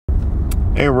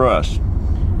Hey, Russ.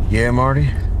 Yeah, Marty?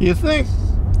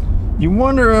 You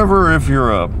wonder ever if you're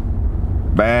a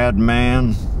bad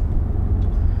man?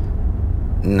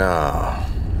 No, I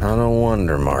don't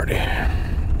wonder, Marty.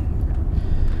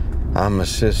 I'm a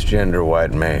cisgender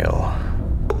white male.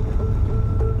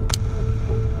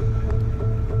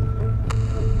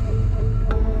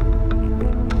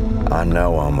 I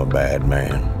know I'm a bad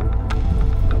man.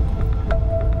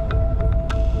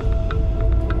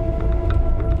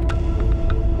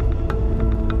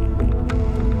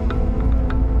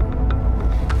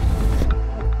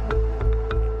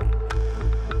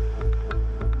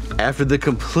 After the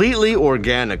completely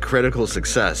organic critical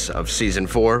success of Season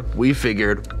 4, we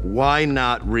figured, why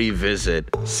not revisit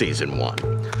Season 1?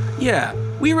 Yeah,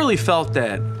 we really felt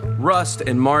that Rust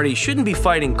and Marty shouldn't be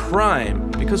fighting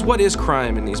crime, because what is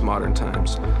crime in these modern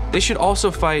times? They should also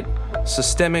fight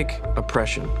systemic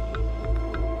oppression.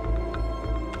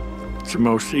 It's the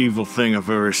most evil thing I've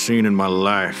ever seen in my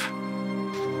life.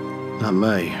 Not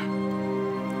me.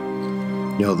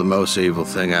 You know the most evil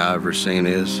thing I ever seen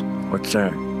is? What's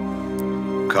that?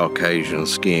 Caucasian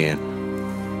skin.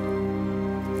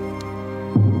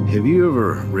 Have you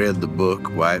ever read the book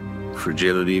White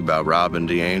Fragility by Robin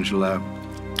DiAngelo?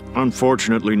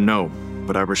 Unfortunately, no,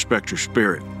 but I respect your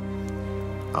spirit.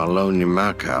 I'll loan you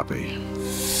my copy.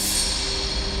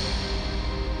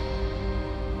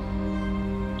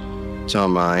 It's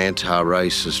on my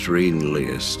anti-racist reading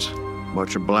list.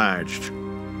 Much obliged.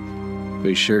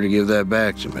 Be sure to give that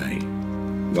back to me.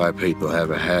 White people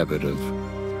have a habit of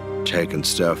taking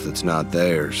stuff that's not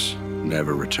theirs,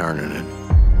 never returning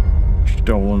it.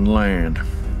 Stolen land.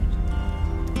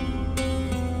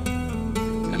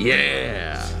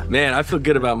 Yeah! Man, I feel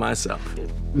good about myself.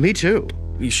 Me too.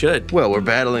 You should. Well, we're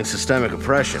battling systemic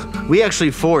oppression. We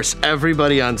actually force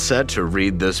everybody on set to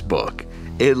read this book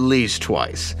at least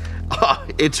twice. Oh,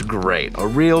 it's great, a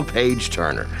real page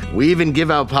turner. We even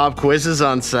give out pop quizzes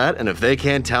on set, and if they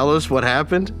can't tell us what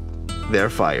happened,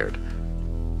 they're fired.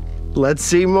 Let's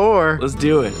see more. Let's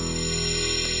do it.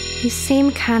 You seem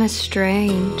kind of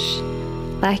strange,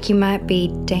 like you might be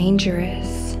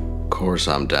dangerous. Of course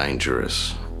I'm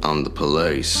dangerous. I'm the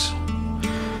police.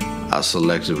 I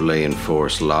selectively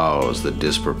enforce laws that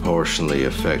disproportionately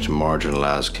affect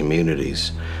marginalized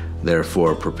communities,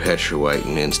 therefore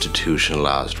perpetuating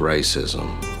institutionalized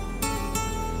racism.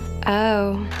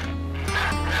 Oh.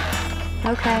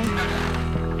 Okay.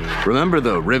 Remember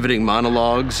the riveting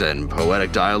monologues and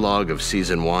poetic dialogue of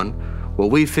Season 1? Well,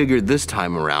 we figured this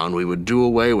time around we would do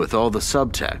away with all the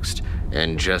subtext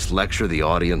and just lecture the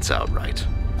audience outright.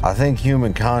 I think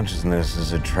human consciousness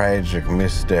is a tragic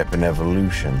misstep in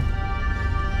evolution.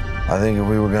 I think if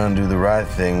we were gonna do the right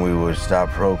thing, we would stop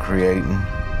procreating,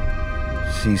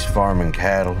 cease farming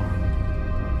cattle,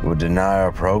 would deny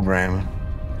our programming,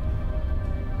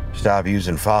 stop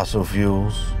using fossil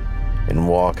fuels, and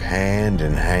walk hand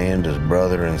in hand as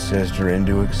brother and sister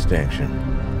into extinction.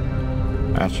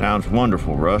 That sounds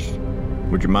wonderful, Russ.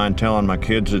 Would you mind telling my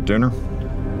kids at dinner?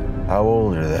 How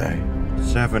old are they?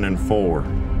 7 and 4.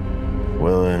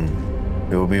 Well then,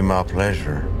 it will be my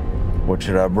pleasure. What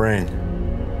should I bring?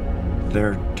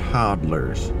 They're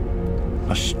toddlers.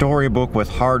 A storybook with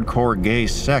hardcore gay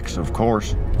sex, of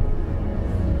course.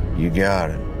 You got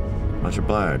it. Much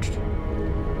obliged.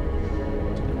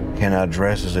 Can I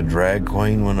dress as a drag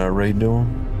queen when I read to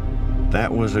them?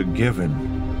 That was a given.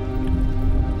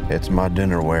 It's my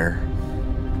dinnerware.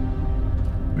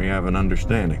 We have an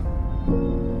understanding.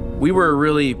 We were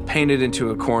really painted into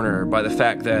a corner by the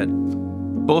fact that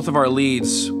both of our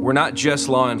leads were not just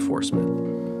law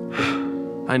enforcement.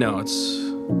 I know,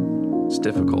 it's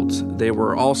difficult. They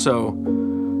were also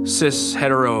cis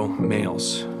hetero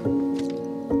males.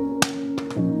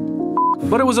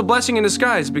 But it was a blessing in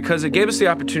disguise because it gave us the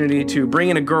opportunity to bring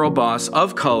in a girl boss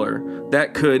of color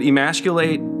that could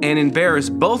emasculate and embarrass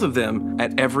both of them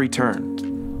at every turn.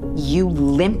 You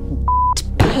limp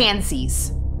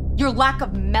pansies. Your lack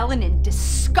of melanin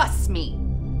disgusts me.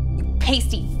 You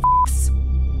pasty f***s.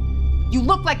 You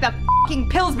look like the f***ing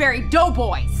Pillsbury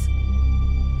Doughboys.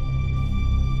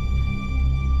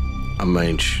 I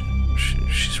mean,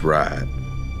 she's right.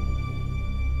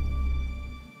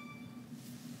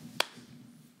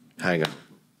 Hang on.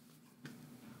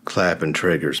 Clapping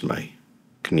triggers me.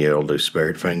 Can you all do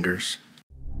spared fingers?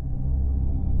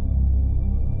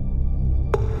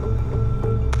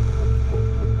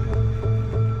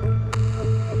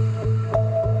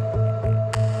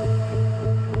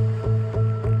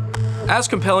 As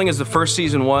compelling as the first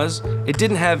season was, it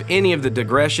didn't have any of the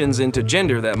digressions into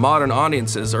gender that modern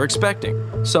audiences are expecting.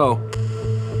 So,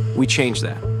 we changed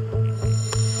that.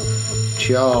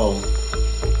 Y'all,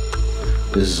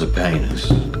 This is a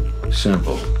penis.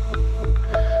 Simple.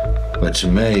 But to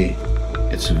me,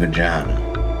 it's a vagina.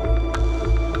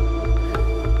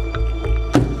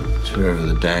 It's wherever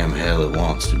the damn hell it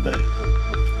wants to be.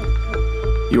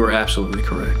 You are absolutely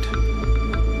correct.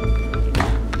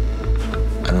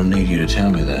 I don't need you to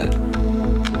tell me that.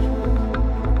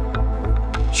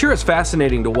 Sure, it's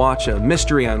fascinating to watch a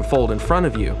mystery unfold in front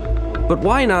of you, but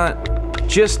why not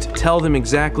just tell them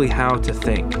exactly how to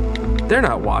think? They're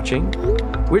not watching.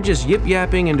 We're just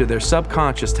yip-yapping into their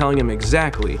subconscious, telling them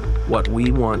exactly what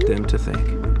we want them to think.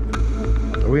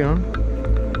 Are we on?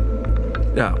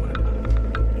 Yeah, whatever.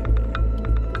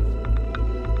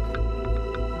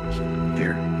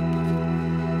 Here.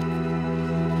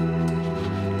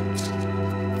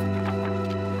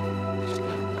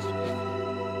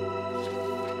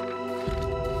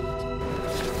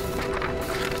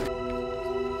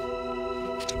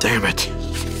 Damn it.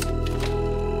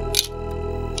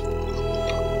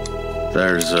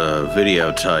 There's a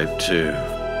videotape, too.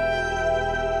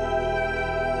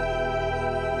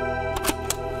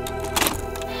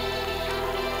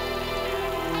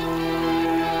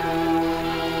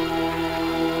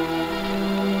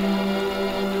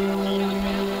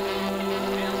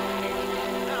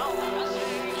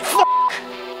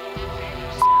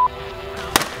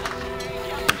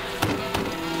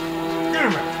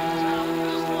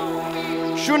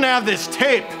 Shouldn't have this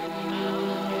tape.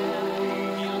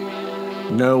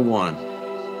 No one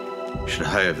should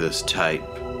have this tape.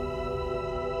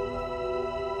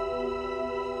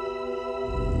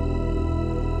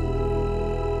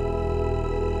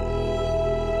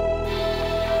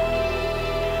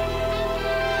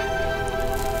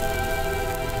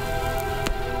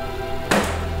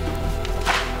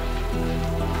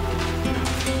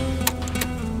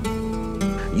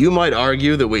 You might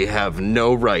argue that we have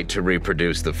no right to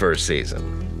reproduce the first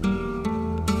season.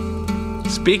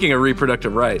 Speaking of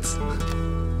reproductive rights.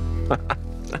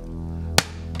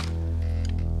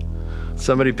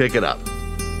 Somebody pick it up.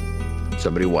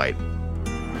 Somebody white.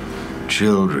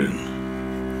 Children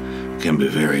can be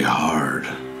very hard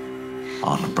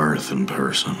on a birthing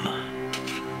person.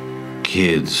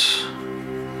 Kids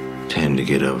tend to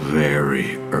get up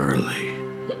very early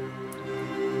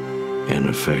and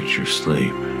affect your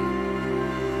sleep.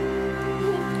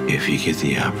 If you get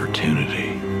the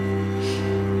opportunity,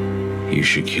 you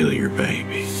should kill your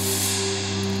baby.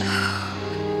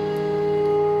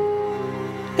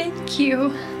 Thank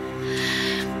you.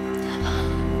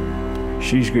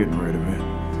 She's getting rid of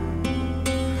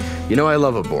it. You know, I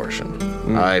love abortion.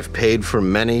 I've paid for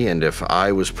many, and if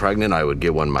I was pregnant, I would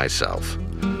get one myself.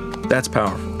 That's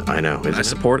powerful. I know. I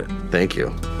support it. Thank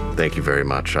you. Thank you very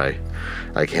much. I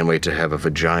can't wait to have a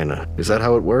vagina. Is that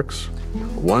how it works?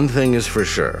 One thing is for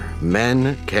sure.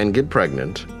 Men can get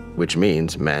pregnant, which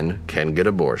means men can get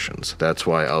abortions. That's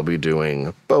why I'll be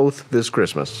doing both this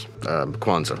Christmas.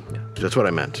 Kwanzaa. That's what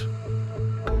I meant.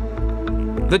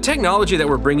 The technology that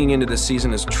we're bringing into this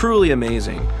season is truly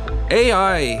amazing.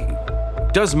 AI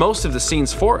does most of the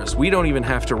scenes for us. We don't even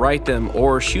have to write them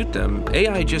or shoot them.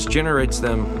 AI just generates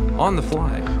them on the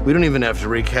fly. We don't even have to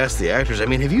recast the actors. I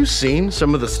mean, have you seen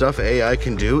some of the stuff AI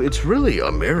can do? It's really a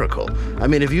miracle. I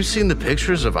mean, have you seen the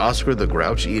pictures of Oscar the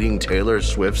Grouch eating Taylor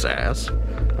Swift's ass?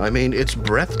 I mean, it's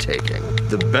breathtaking.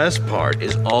 The best part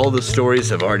is all the stories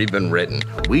have already been written.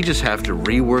 We just have to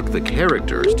rework the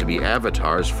characters to be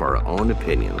avatars for our own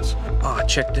opinions. Oh,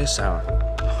 check this out.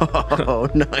 Oh,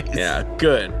 nice. Yeah,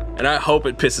 good. And I hope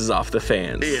it pisses off the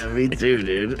fans. Yeah, me too,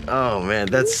 dude. Oh, man,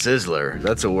 that's Sizzler.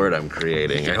 That's a word I'm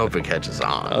creating. I hope it catches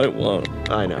on. It won't.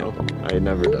 I know. It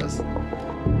never does.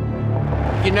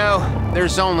 You know,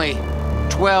 there's only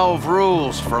 12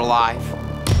 rules for life.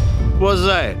 What's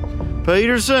that,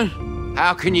 Peterson?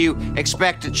 How can you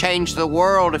expect to change the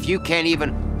world if you can't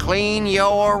even clean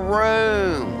your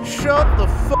room? Shut the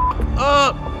fuck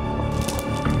up!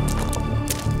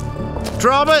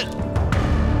 Drop it!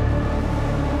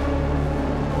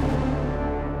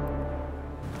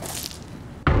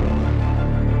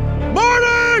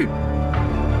 Marty!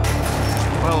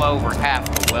 Well over half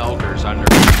the welders under...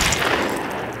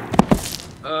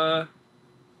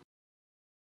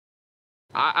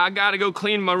 I gotta go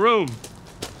clean my room.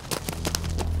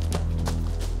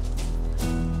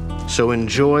 So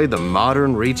enjoy the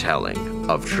modern retelling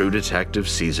of True Detective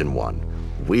Season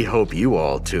 1. We hope you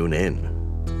all tune in.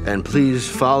 And please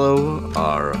follow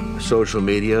our social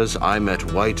medias. I'm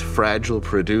at White Fragile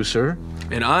Producer.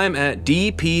 And I'm at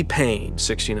DP Payne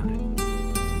 69.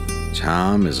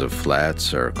 Time is a flat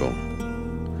circle.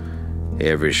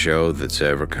 Every show that's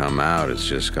ever come out is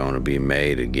just going to be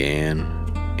made again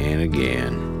and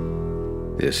again.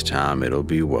 This time it'll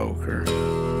be woker.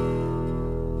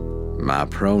 My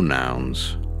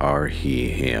pronouns are he,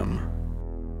 him.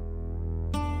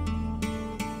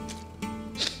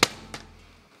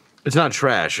 It's not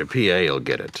trash. A PA will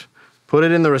get it. Put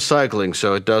it in the recycling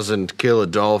so it doesn't kill a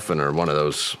dolphin or one of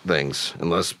those things.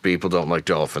 Unless people don't like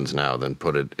dolphins now, then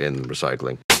put it in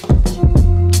recycling.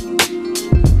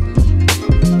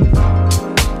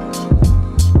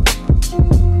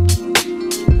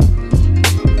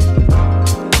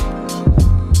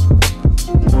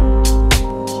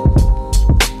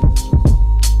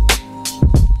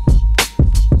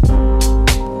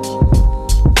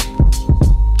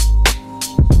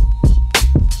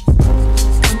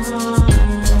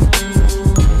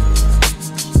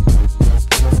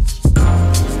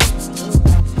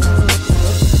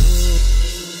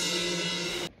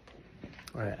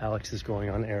 Alex is going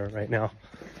on air right now.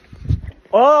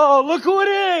 Oh, look who it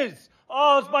is!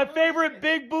 Oh, it's my favorite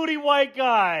big booty white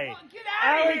guy. Get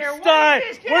out of here! Stein.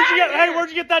 Where'd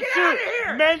you get that suit?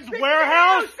 Men's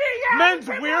Warehouse? Men's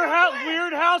Weird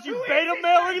House? You beta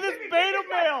male? Look at this beta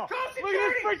male! Look at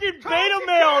this freaking beta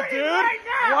male, dude!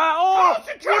 Wow! Oh,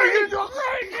 what are you doing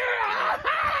right now?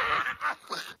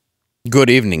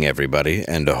 Good evening, everybody,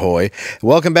 and ahoy.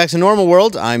 Welcome back to Normal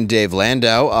World. I'm Dave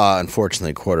Landau.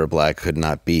 Unfortunately, Quarter Black could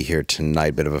not be here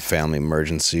tonight. Bit of a family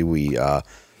emergency.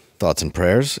 Thoughts and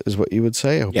prayers is what you would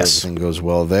say. I hope everything goes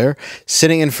well there.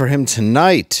 Sitting in for him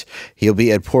tonight, he'll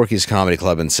be at Porky's Comedy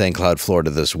Club in St. Cloud,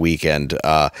 Florida this weekend.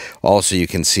 Also, you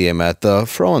can see him at the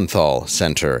Frohenthal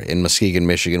Center in Muskegon,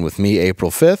 Michigan with me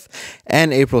April 5th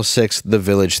and April 6th, the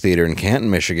Village Theater in Canton,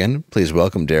 Michigan. Please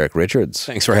welcome Derek Richards.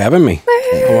 Thanks for having me.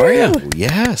 How are you?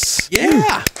 Yes.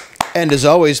 Yeah. And as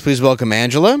always, please welcome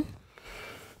Angela.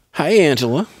 Hi,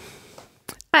 Angela.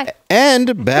 Hi.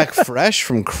 And back fresh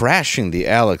from crashing the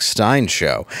Alex Stein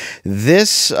show.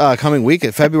 This coming week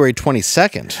at February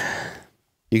 22nd,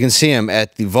 you can see him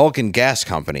at the Vulcan Gas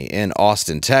Company in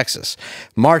Austin, Texas.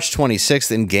 March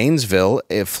 26th in Gainesville,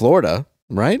 Florida,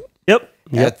 right? Yep.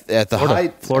 At the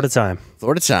Florida time.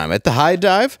 At the High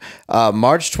Dive.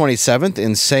 March 27th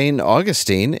in St.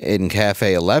 Augustine in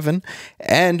Cafe 11.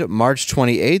 And March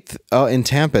 28th in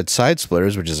Tampa at Side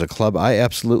Splitters, which is a club I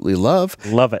absolutely love.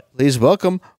 Love it. Please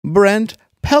welcome Brent,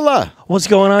 Pella. What's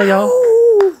going on, y'all?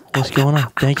 What's going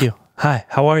on? Thank you. Hi,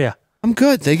 how are you? I'm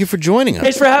good. Thank you for joining us.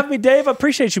 Thanks for having me, Dave. I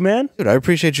appreciate you, man. Dude, I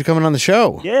appreciate you coming on the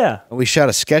show. Yeah. We shot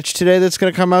a sketch today that's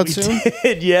going to come out soon.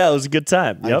 Yeah, it was a good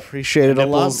time. I appreciate it a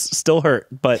lot. Still hurt,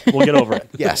 but we'll get over it.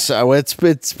 Yes,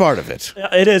 it's part of it.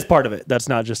 It is part of it. That's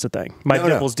not just a thing. My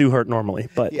nipples do hurt normally,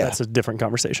 but that's a different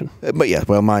conversation. But yeah,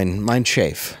 well, mine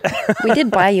chafe. We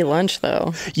did buy you lunch,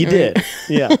 though. You did.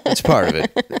 Yeah. It's part of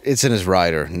it. It's in his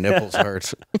rider. Nipples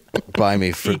hurt. Buy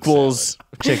me fruit equals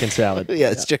chicken salad.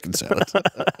 Yeah, it's chicken salad.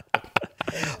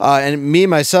 And me,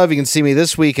 myself, you can see me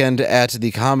this weekend at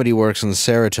the Comedy Works in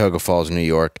Saratoga Falls, New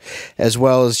York, as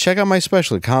well as check out my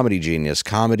special at Comedy Genius,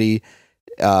 comedy,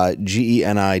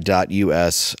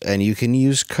 GENI.US, and you can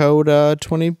use code you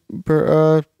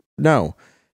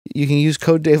can use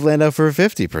code Dave Landau for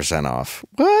 50% off.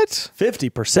 What?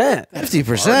 50%?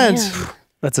 50%?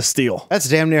 That's a steal. That's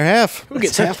damn near half. Who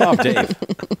gets half off, Dave?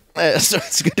 So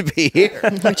it's good to be here.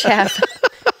 Which half?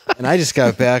 And I just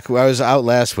got back. I was out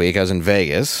last week. I was in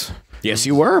Vegas. Yes,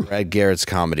 you were. At Garrett's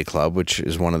Comedy Club, which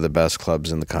is one of the best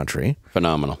clubs in the country.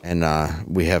 Phenomenal. And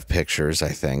we have pictures, I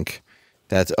think.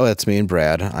 That's me and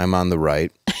Brad. I'm on the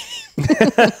right.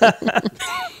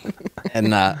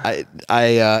 And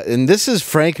and this is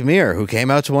Frank Mir, who came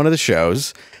out to one of the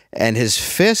shows, and his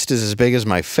fist is as big as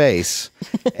my face,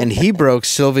 and he broke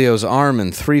Silvio's arm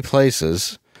in 3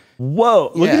 places.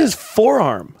 Whoa! Look at his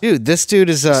forearm, dude. This dude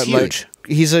is huge.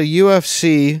 He's a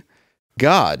UFC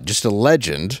god, just a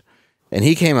legend, and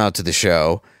he came out to the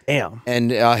show. Damn.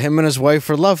 And him and his wife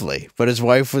were lovely, but his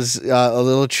wife was a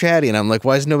little chatty, and I'm like,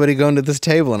 why is nobody going to this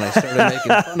table? And I started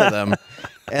making fun of them,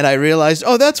 and I realized,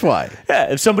 oh, that's why.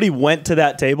 Yeah, if somebody went to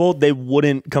that table, they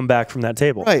wouldn't come back from that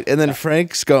table. Right, and then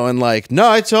Frank's going like, no,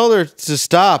 I told her to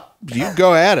stop. You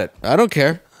go at it. I don't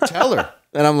care. Tell her.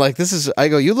 And I'm like, I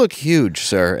go, you look huge,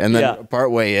 sir. And then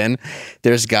partway in,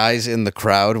 there's guys in the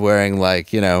crowd wearing like,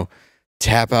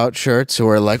 tap out shirts who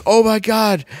are like, oh my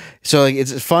God. So like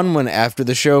it's fun when after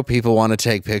the show people want to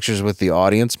take pictures with the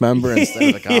audience member instead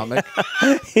of the comic.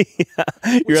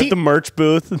 You're at the merch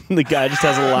booth and the guy just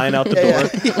has a line out the door.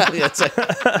 It's like,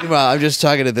 well, I'm just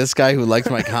talking to this guy who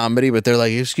liked my comedy, but they're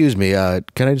like, excuse me,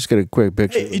 can I just get a quick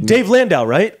picture? Hey, Dave Landau,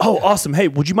 right? Oh, awesome. Hey,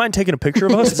 would you mind taking a picture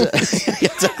of us?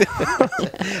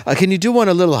 Can you do one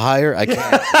a little higher? I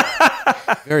can't.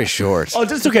 Very short. Oh,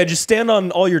 that's okay. Just stand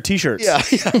on all your t-shirts. Yeah.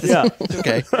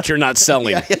 Okay. But you're not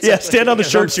selling. Yeah, stand on the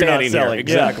shirts you're not standing here. selling.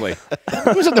 Exactly.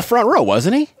 He was in the front row,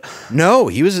 wasn't he? No,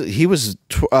 he was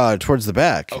towards the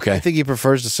back. Okay. I think he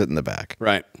prefers to sit in the back.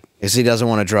 Right. Because he doesn't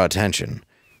want to draw attention.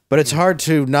 But it's hard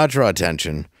to not draw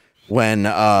attention when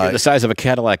You're the size of a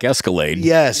Cadillac Escalade.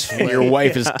 yes, And your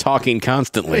wife is talking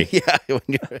constantly.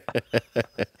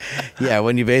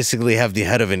 when you basically have the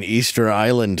head of an Easter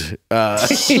Island.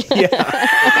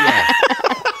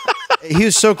 He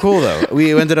was so cool though.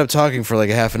 We ended up talking for like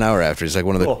a half an hour after. He's like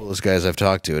one of the coolest guys I've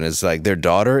talked to, and it's like their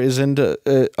daughter is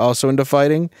also into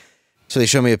fighting. So they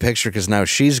show me a picture because now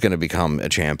she's going to become a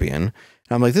champion. And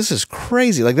I'm like, this is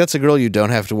crazy. Like that's a girl you don't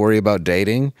have to worry about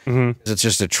dating. It's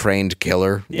just a trained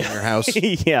killer in your house.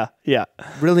 Yeah.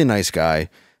 Really nice guy.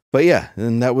 But yeah,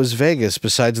 and that was Vegas.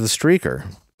 Besides the streaker.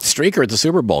 Streaker at the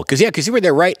Super Bowl. Because you were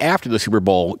there right after the Super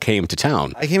Bowl came to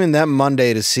town. I came in that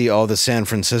Monday to see all the San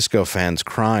Francisco fans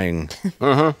crying.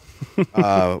 Oh,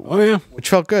 yeah. Which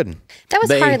felt good. That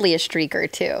was hardly a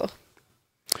streaker, too.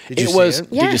 Did you see it?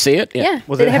 Yeah. Did you see it? Yeah.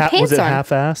 Was They it had pants was it on.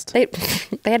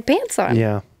 half-assed? They had pants on.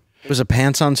 Yeah. It was a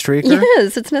pants-on streaker?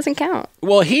 Yes, it doesn't count.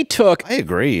 Well, he took. I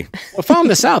agree. Well, found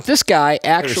this out. This guy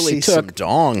actually See some took.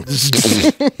 dong.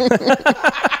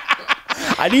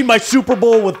 I need my Super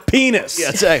Bowl with penis.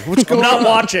 Hey, what's I'm going not on?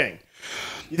 watching.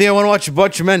 You think I want to watch a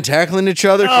bunch of men tackling each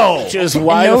other? No. Which is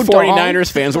why No the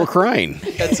 49ers fans were crying.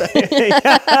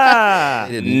 Yeah.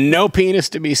 No penis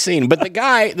to be seen. But the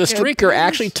guy, the streaker,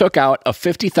 actually took out a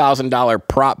 $50,000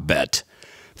 prop bet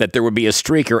that there would be a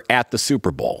streaker at the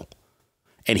Super Bowl.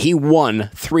 And he won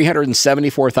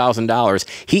 $374,000.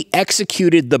 He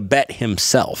executed the bet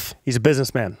himself. He's a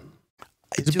businessman.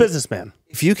 He's a businessman.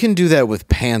 If you can do that with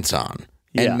pants on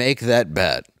and Yeah. make that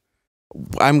bet,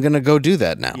 I'm going to go do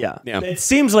that now. Yeah. Yeah. It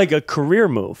seems like a career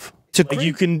move. Like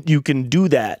you can do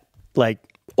that like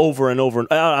over and over.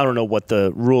 I don't know what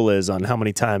the rule is on how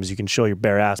many times you can show your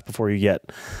bare ass before you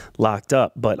get locked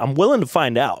up, but I'm willing to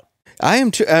find out. I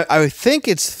think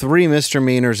it's 3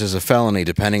 misdemeanors as a felony,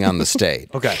 depending on the state.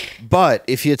 Okay. But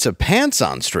if it's a pants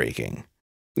on streaking,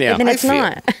 Yeah. Then it's feel-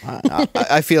 not.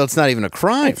 I feel it's not even a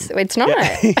crime. It's not.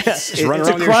 Just run It's around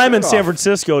a with your crime in shirt San off.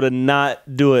 Francisco to not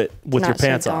do it with Not your so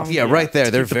pants dumb. off. Yeah, right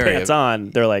there. They're Keep the very pants on.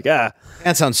 They're like,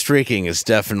 pants on streaking is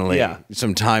definitely Yeah.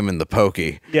 some time in the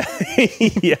pokey. yeah,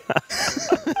 yeah.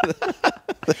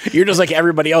 You're just like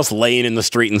everybody else laying in the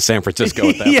street in San Francisco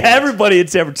at that Yeah, point. everybody in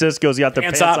San Francisco's got their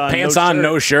Pants on,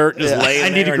 no shirt, just laying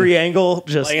 90 there, degree angle,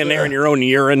 just laying there in your own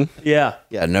urine. Yeah.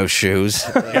 Yeah, no shoes.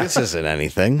 This isn't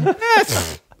anything.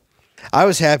 I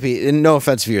was happy, and no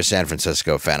offense if you're a San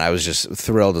Francisco fan. I was just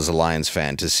thrilled as a Lions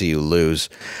fan to see you lose.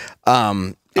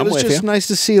 It was with just you. nice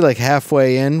to see, like,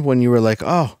 halfway in when you were like,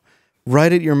 oh,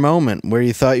 right at your moment where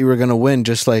you thought you were going to win,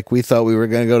 just like we thought we were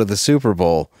going to go to the Super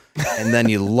Bowl, and then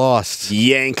you lost.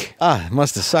 Yank. It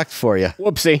must have sucked for you.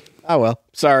 Whoopsie. Oh, well.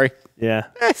 Sorry. Yeah.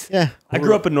 Yeah. I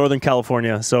grew up in Northern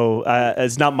California, so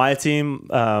it's not my team,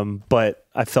 but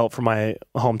I felt for my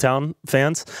hometown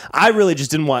fans. I really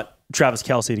just didn't want Travis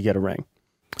Kelce to get a ring.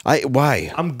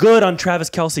 Why? I'm good on Travis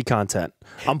Kelce content.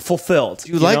 I'm fulfilled.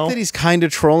 Do you like know? that he's kind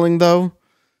of trolling, though?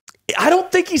 I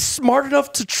don't think he's smart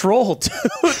enough to troll, dude.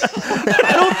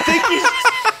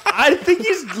 I think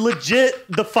he's legit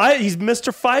he's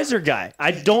Mr. Pfizer guy.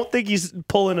 I don't think he's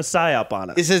pulling a psyop on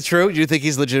us. Is it true? Do you think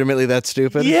he's legitimately that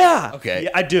stupid? Yeah. Okay.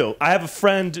 Yeah, I do. I have a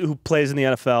friend who plays in the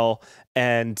NFL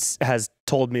and has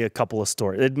told me a couple of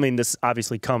stories. I mean, this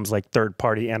obviously comes like third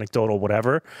party, anecdotal,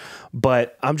 whatever.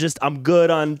 But I'm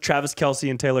good on Travis Kelce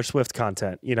and Taylor Swift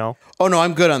content, you know? Oh, no,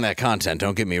 I'm good on that content.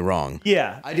 Don't get me wrong.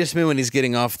 Yeah. I just mean when he's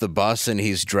getting off the bus and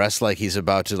he's dressed like he's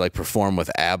about to like perform with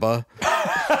ABBA.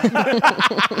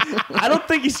 I don't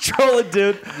think he's trolling,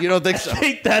 dude. You don't think so?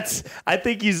 I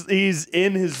think he's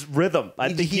in his rhythm.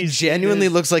 I think He he's genuinely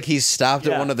looks like he's stopped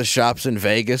at Yeah. one of the shops in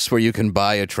Vegas where you can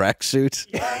buy a tracksuit.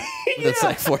 That's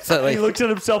like He looks at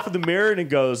himself in the mirror and he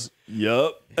goes,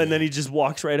 "Yup," and then he just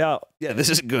walks right out. yeah, this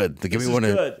is good. Give This me is one.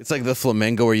 good. It's like the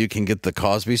flamingo where you can get the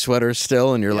Cosby sweater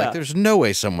still, and you're Yeah. like, "There's no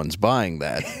way someone's buying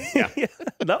that."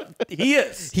 No, he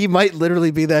is. He might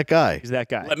literally be that guy. He's that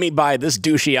guy. Let me buy this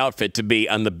douchey outfit to be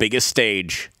on the biggest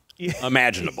stage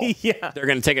imaginable. Yeah. They're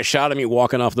going to take a shot of me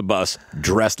walking off the bus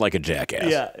dressed like a jackass.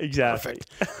 Yeah, exactly.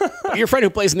 Your friend who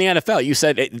plays in the NFL, you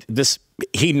said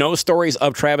he knows stories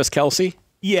of Travis Kelce?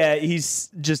 Yeah, he's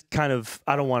just kind of.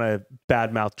 I don't want to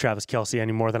badmouth Travis Kelce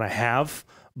any more than I have,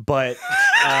 but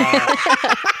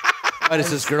Why, does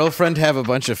his girlfriend have a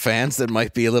bunch of fans that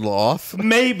might be a little off?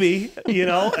 Maybe, you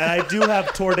know, and I do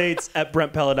have tour dates at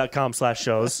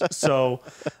brentpella.com/shows. So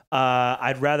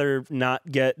I'd rather not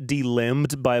get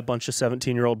delimbed by a bunch of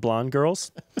 17-year-old blonde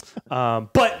girls.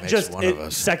 But just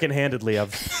second-handedly,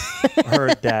 I've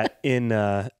heard that in,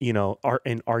 you know,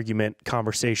 in argument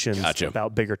conversations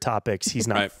about bigger topics, he's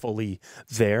not fully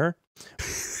there.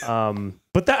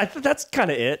 But that's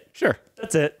kind of it. Sure.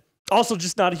 That's it. Also,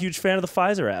 just not a huge fan of the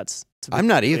Pfizer ads. I'm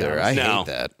not either. I hate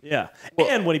that. Yeah.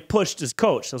 And when he pushed his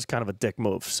coach, that was kind of a dick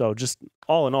move. So just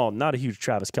all in all, not a huge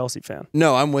Travis Kelce fan.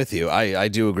 No, I'm with you. I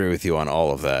do agree with you on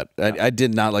all of that. I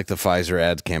did not like the Pfizer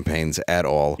ad campaigns at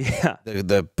all. Yeah.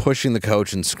 The pushing the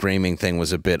coach and screaming thing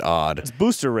was a bit odd. It's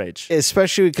booster rage.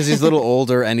 Especially because he's a little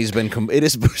older and he's been... it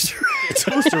is booster rage. It's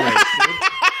booster rage, dude.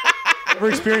 Ever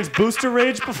experienced booster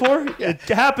rage before? It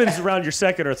happens around your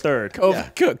second or third.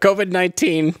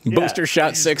 COVID-19 booster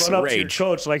shot 6 run up rage. To your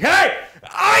coach like, hey,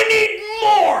 I need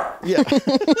more. Yeah.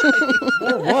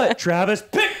 More what, Travis?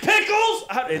 Pickles?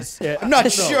 I'm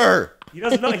not sure. He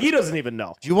doesn't know. He doesn't even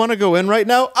know. Do you want to go in right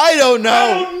now? I don't know.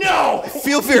 I don't know. I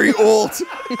feel very old.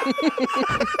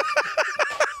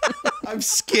 I'm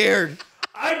scared.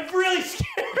 I'm really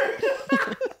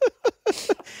scared.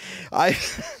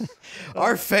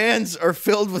 Our fans are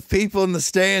filled with people in the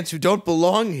stands who don't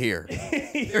belong here.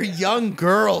 They're young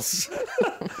girls.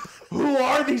 Who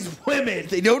are these women?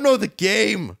 They don't know the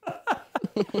game.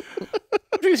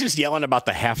 He was just yelling about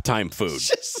the halftime food.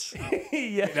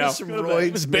 Yeah,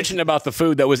 he was bitching about the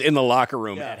food that was in the locker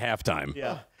room at halftime.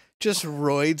 Yeah. Just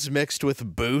roids mixed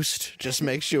with Boost just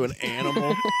makes you an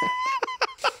animal.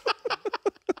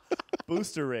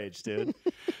 Booster rage, dude.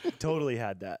 Totally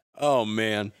had that. Oh,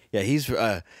 man. Yeah, he's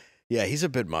a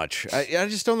bit much. I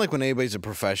just don't like when anybody's a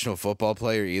professional football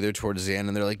player either towards the end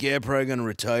and they're like, yeah, probably going to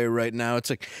retire right now. It's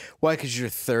like, why? Because you're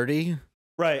 30?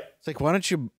 Right. It's like, why don't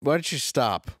you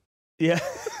stop? Yeah.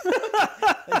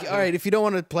 Like, all right, if you don't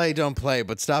want to play, don't play,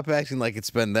 but stop acting like it's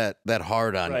been that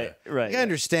hard on you. Right. Like, I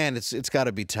understand it's got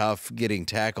to be tough getting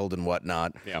tackled and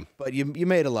whatnot. Yeah. But you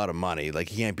made a lot of money. Like,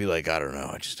 you can't be like, I don't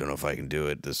know, I just don't know if I can do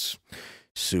it. This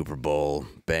Super Bowl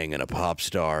banging a pop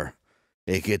star.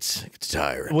 It gets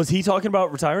tiring. Was he talking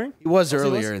about retiring? He was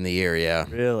earlier in the year, yeah.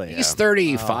 Really? He's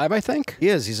 35, I think. He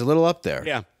is. He's a little up there.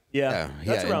 Yeah. Yeah.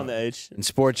 That's around the age. In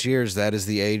sports years, that is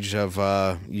the age of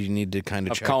you need to kind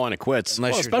of check. Calling it quits.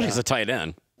 Unless you're especially as a tight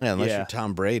end. Yeah, unless you're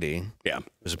Tom Brady. Yeah.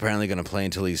 Who's apparently going to play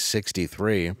until he's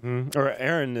 63. Or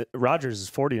Aaron Rodgers is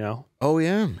 40 now. Oh,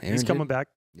 yeah. He's coming back.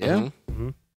 Yeah.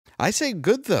 I say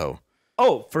good, though.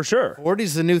 Oh, for sure.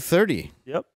 40's the new 30.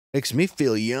 Yep. Makes me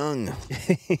feel young.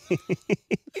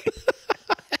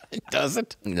 Does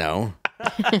it? No.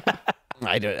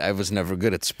 I was never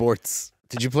good at sports.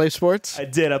 Did you play sports? I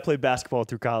did. I played basketball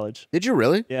through college. Did you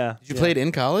really? Yeah. Did you play it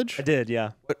in college? I did,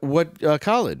 yeah. What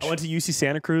college? I went to UC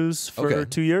Santa Cruz for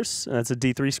 2 years, and it's a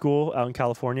D3 school out in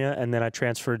California, and then I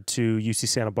transferred to UC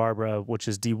Santa Barbara, which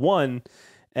is D1,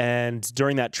 and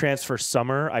during that transfer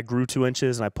summer, I grew 2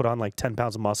 inches, and I put on like 10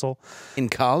 pounds of muscle. In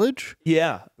college?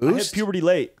 Yeah. Boost? I hit puberty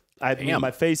late.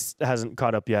 My face hasn't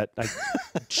caught up yet. I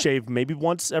shave maybe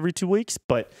once every 2 weeks,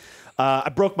 but I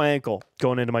broke my ankle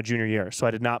going into my junior year, so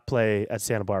I did not play at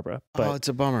Santa Barbara. But, it's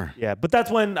a bummer. Yeah, but that's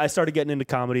when I started getting into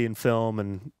comedy and film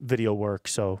and video work,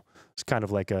 so it's kind of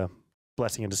like a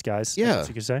blessing in disguise, I guess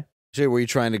you could say. Jay, were you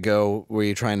trying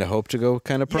to hope to go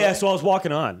kind of pro? Yeah, so I was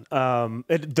walking on.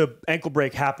 The ankle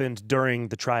break happened during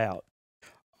the tryout.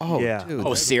 Oh, yeah. Dude,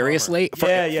 oh, seriously? For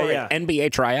an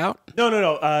NBA tryout? No.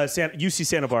 UC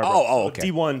Santa Barbara. Oh, okay.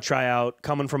 D1 tryout,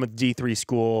 coming from a D3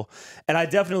 school. And I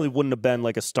definitely wouldn't have been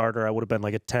like a starter. I would have been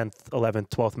like a 10th, 11th,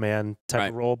 12th man type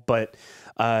of role. But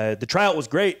the tryout was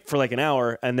great for like an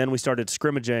hour. And then we started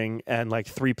scrimmaging. And like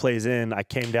 3 plays in, I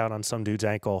came down on some dude's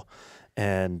ankle.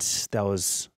 And that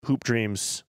was hoop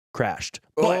dreams crashed.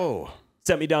 But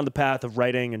sent me down the path of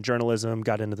writing and journalism,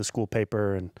 got into the school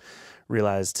paper, and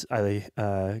realized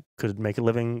I could make a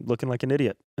living looking like an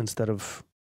idiot instead of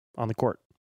on the court.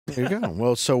 There you go.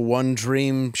 Well, so one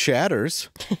dream shatters,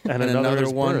 and another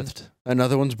one's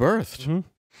birthed. Mm-hmm.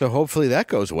 So hopefully that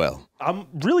goes well. I'm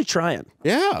really trying.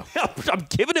 Yeah. I'm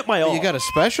giving it my all. You got a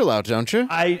special out, don't you?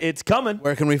 It's coming.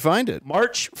 Where can we find it?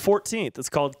 March 14th. It's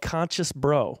called Conscious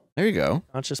Bro. There you go.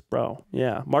 Conscious Bro.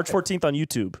 Yeah. March 14th on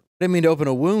YouTube. I didn't mean to open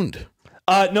a wound.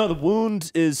 No, the wound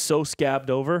is so scabbed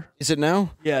over. Is it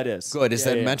now? Yeah, it is. Good. Is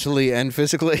that mentally and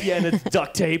physically? Yeah, and it's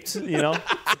duct taped, you know.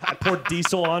 I poured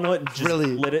diesel on it and just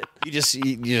lit it. You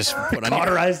just put on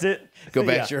cauterized it. Go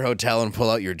back to your hotel and pull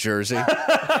out your jersey.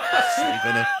 Sleep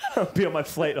in it. I'll be on my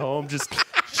flight home just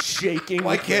shaking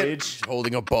with rage.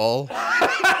 Holding a ball.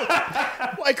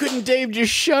 Why couldn't Dave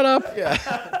just shut up? Yeah.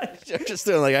 They're just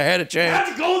doing like, I had a I chance.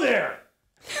 had to go there.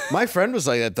 My friend was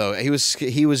like that though.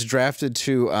 He was drafted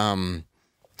to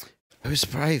it was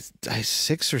probably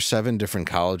 6 or 7 different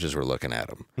colleges were looking at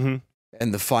him. Mm-hmm.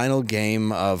 And the final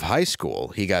game of high school,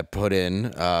 he got put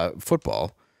in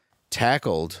football,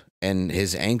 tackled, and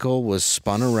his ankle was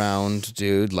spun around,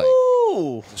 dude. Like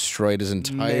destroyed his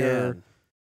entire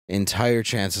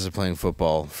chances of playing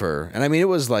football and I mean it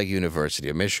was like University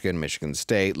of Michigan, Michigan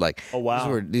State, like oh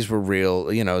wow, these were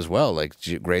real, you know, as well, like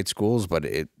great schools, but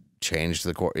it changed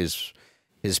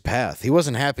his path. He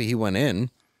wasn't happy he went in.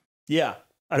 Yeah.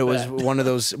 It was one of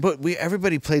those, but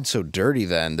everybody played so dirty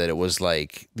then that it was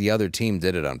like the other team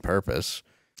did it on purpose.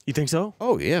 You think so?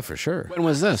 Oh yeah, for sure. When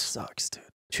was this? Sucks, dude.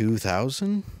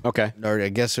 2000? Okay. Or I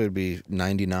guess it would be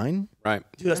 99. Right.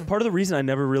 Dude, that's part of the reason I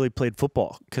never really played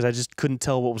football, because I just couldn't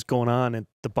tell what was going on at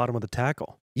the bottom of the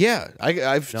tackle. Yeah,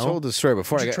 I've told this story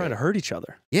before. You're trying to hurt each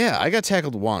other. Yeah, I got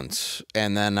tackled once,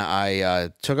 and then I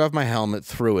took off my helmet,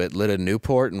 threw it, lit a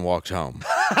Newport, and walked home.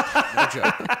 No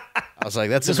joke. I was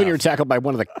like, "That's this when you were tackled by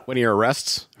one of your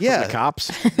arrests? Yeah, from the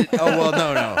cops. Oh well,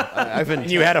 no. I've been.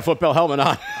 And you had a football helmet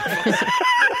on.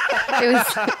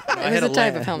 It was a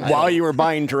type of helmet. While you were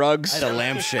buying drugs. I had a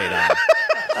lampshade on.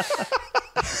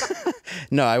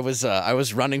 No, I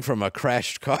was running from a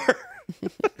crashed car.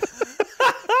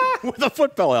 With a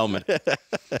football helmet.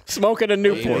 Smoking a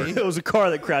Newport. It was a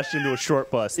car that crashed into a short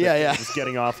bus that he was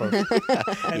getting off of.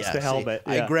 Hence the helmet.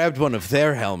 I grabbed one of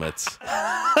their helmets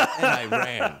and I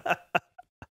ran.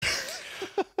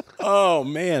 Oh,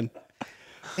 man.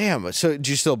 Damn. So did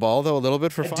you still ball, though, a little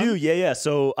bit for fun? I do, yeah.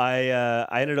 So I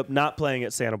ended up not playing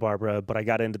at Santa Barbara, but I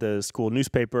got into the school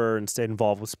newspaper and stayed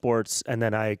involved with sports. And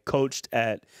then I coached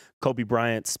at Kobe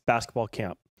Bryant's basketball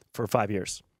camp for 5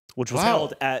 years, which was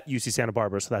held at UC Santa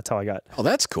Barbara. So that's how I got Oh,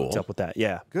 that's cool. up with that.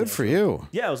 Yeah. Good for you.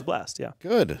 Yeah, it was a blast. Yeah.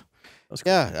 Good. Was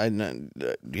cool.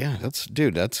 Yeah,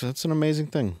 that's an amazing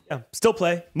thing. Yeah. Still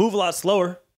play. Move a lot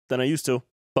slower than I used to.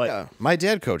 But yeah, my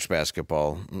dad coached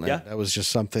basketball. Yeah. That was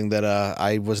just something that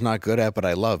I was not good at, but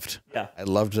I loved. Yeah. I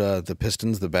loved the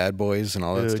Pistons, the Bad Boys, and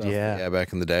all that stuff. Yeah.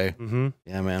 Back in the day. Mm-hmm.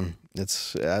 Yeah, man.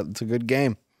 It's a good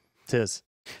game. It is.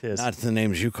 Not the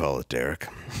names you call it, Derek.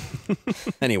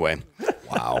 Anyway.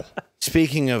 Wow.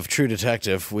 Speaking of True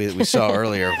Detective, we saw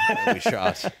earlier when we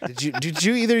shot. Did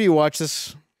you either of you watch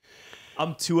this?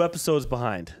 I'm 2 episodes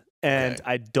behind, and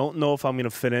I don't know if I'm going to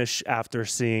finish after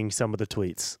seeing some of the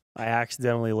tweets. I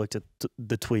accidentally looked at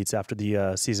the tweets after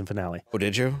the season finale. Oh,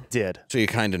 did you? Did. So you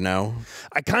kind of know?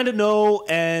 I kind of know,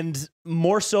 and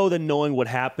more so than knowing what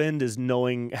happened is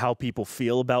knowing how people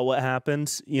feel about what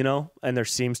happened, you know? And there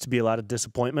seems to be a lot of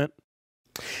disappointment.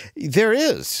 There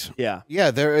is. Yeah.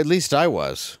 Yeah, there. At least I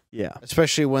was. Yeah.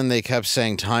 Especially when they kept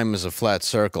saying time is a flat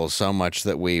circle so much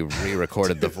that we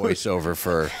re-recorded the voiceover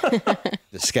for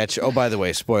the sketch. Oh, by the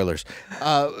way, spoilers.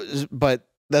 But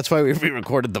that's why we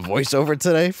re-recorded the voiceover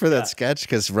today for that sketch,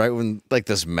 because right when like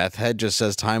this meth head just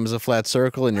says time is a flat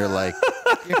circle and you're like,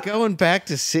 you're going back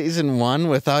to season 1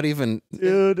 without even...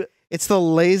 Dude. It's the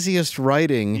laziest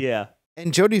writing. Yeah.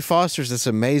 And Jodie Foster's this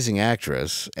amazing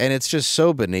actress, and it's just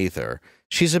so beneath her.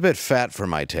 She's a bit fat for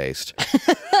my taste.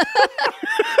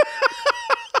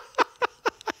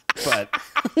 But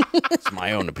it's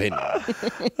my own opinion.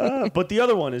 But the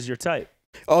other one is your type.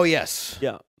 Oh, yes.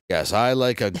 Yeah. Yes, I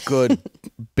like a good,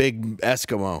 big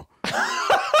Eskimo.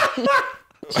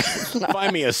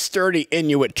 Find me a sturdy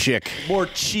Inuit chick. More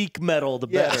cheek metal, the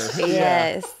better.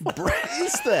 Yes.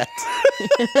 Is that?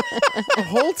 The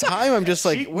whole time I'm just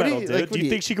like, Cheek what metal, do you, dude. like, Do you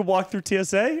think she could walk through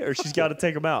TSA, or she's got to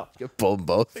take them out? pull them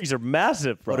both? These are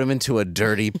massive, bro. Put them into a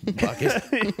dirty bucket.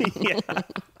 Yeah.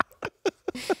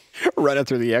 Run it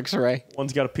through the X-ray.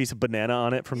 One's got a piece of banana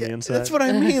on it from the inside. That's what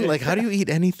I mean. Like, how do you eat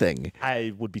anything?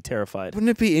 I would be terrified. Wouldn't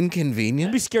it be inconvenient?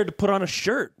 I'd be scared to put on a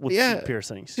shirt with cheek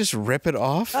piercings. Just rip it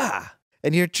off.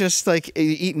 And you're just like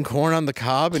eating corn on the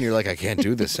cob, and you're like, I can't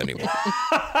do this anymore.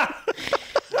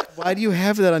 Why do you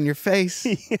have that on your face?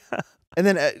 Yeah. And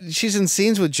then she's in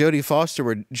scenes with Jodie Foster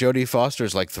where Jodie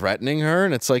Foster's like threatening her,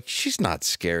 and it's like, she's not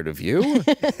scared of you.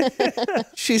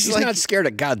 she's like, not scared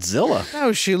of Godzilla.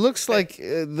 No, she looks like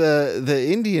the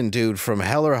Indian dude from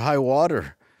Hell or High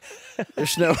Water.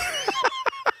 There's no.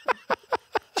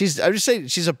 I'm just saying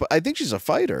I think she's a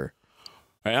fighter.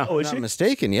 Yeah. Oh, is Not she?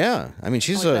 mistaken. Yeah. I mean,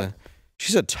 she's a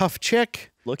tough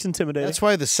chick. Looks intimidating. That's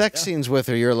why the sex scenes with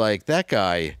her, you're like, that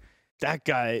guy. That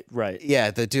guy, right. Yeah,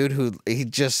 the dude he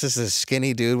just is a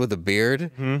skinny dude with a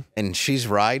beard, and she's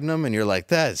riding him, and you're like,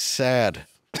 that's sad.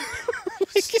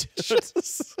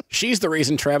 She's the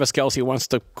reason Travis Kelce wants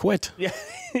to quit. Yeah,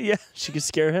 yeah, she could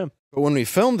scare him. But when we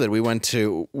filmed it,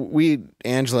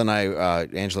 Angela and I,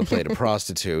 Angela played a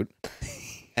prostitute,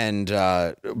 And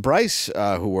Bryce,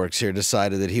 who works here,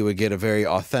 decided that he would get a very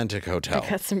authentic hotel. I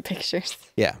got some pictures.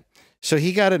 Yeah. So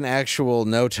he got an actual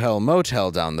no-tell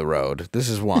motel down the road. This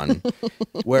is one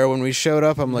where when we showed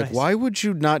up, I'm like, why would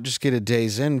you not just get a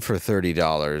Days Inn for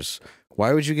 $30?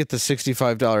 Why would you get the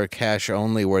 $65 cash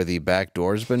only where the back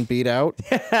door's been beat out?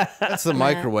 That's the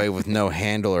microwave with no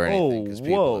handle or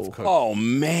anything. Oh, whoa. Oh,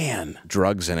 man.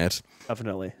 Drugs in it.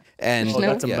 Definitely. And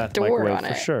that's a meth microwave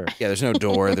for sure. Yeah, there's no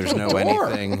door. There's no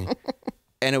anything.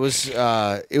 And it was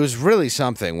really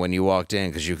something when you walked in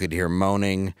because you could hear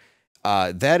moaning.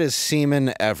 That is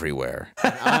semen everywhere.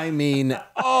 And I mean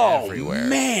everywhere.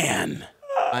 Man.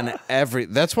 On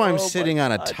that's why I'm sitting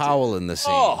on a towel in the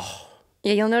scene. Oh.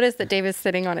 Yeah, you'll notice that Dave is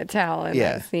sitting on a towel in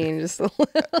that scene. Just a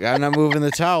little. I'm not moving the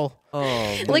towel.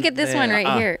 Look at this one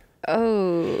right here.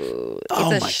 Oh,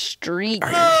 it's a streak.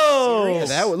 Oh,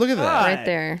 look at that. Right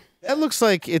there. That looks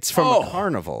like it's from a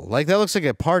carnival. Like, that looks like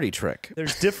a party trick.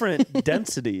 There's different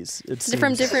densities. It's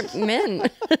from different men.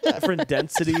 Different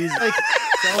densities. Like,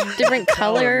 different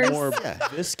colors. More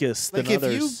viscous than like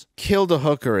others. If you killed a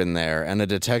hooker in there and a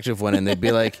detective went in, they'd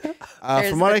be like,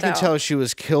 from what I can tell, she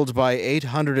was killed by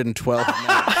 812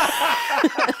 men.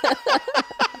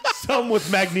 Some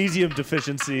with magnesium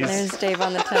deficiencies. There's Dave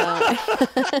on the towel.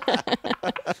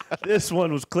 This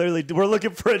one was clearly, we're looking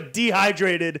for a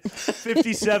dehydrated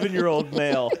 57-year-old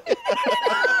male.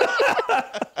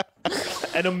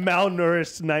 And a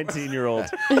malnourished 19-year-old.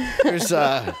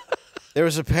 There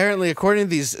was apparently, according to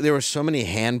these, there were so many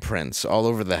handprints all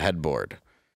over the headboard.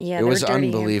 Yeah, it was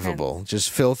unbelievable. Just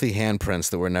filthy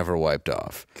handprints that were never wiped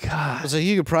off. God. So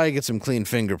you could probably get some clean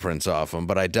fingerprints off them,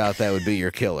 but I doubt that would be your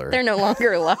killer. They're no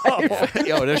longer alive.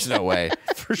 Oh, there's no way.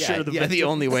 For sure. The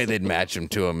only way they'd match him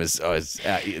to him is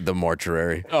at the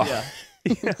mortuary. Oh.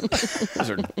 Yeah.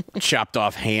 Those are chopped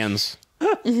off hands.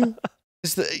 It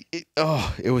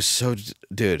was so,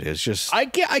 dude, it's just. I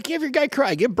give your guy credit.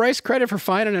 I give Bryce credit for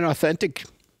finding an authentic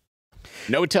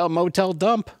no-tell motel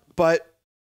dump. But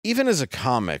even as a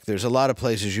comic, there's a lot of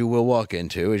places you will walk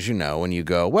into, as you know, and you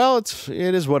go, well, it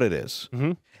is what it is.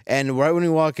 Mm-hmm. And right when we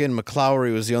walk in,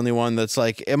 McClowery was the only one that's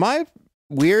like, am I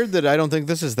weird that I don't think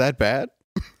this is that bad?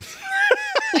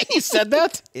 He said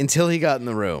that? Until he got in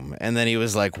the room. And then he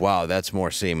was like, wow, that's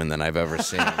more semen than I've ever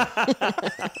seen.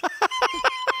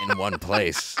 In one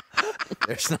place.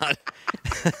 There's not...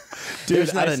 Dude,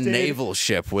 there's not a naval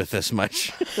ship with this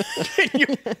much.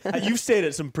 You've stayed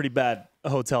at some pretty bad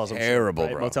hotels. Terrible,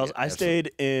 right? bro. Motels. Yeah, I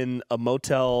stayed in a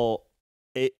motel.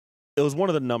 It was one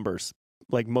of the numbers,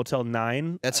 like Motel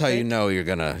 9. That's how you know you're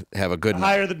going to have a good night.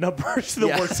 Higher the numbers, the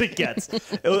worse it gets.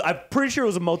 I'm pretty sure it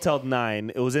was a Motel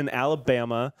 9. It was in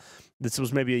Alabama. This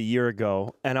was maybe a year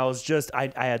ago. And I was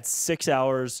I had 6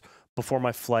 hours before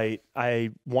my flight.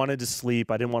 I wanted to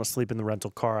sleep. I didn't want to sleep in the rental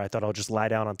car. I thought I'll just lie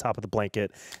down on top of the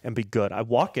blanket and be good. I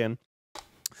walk in.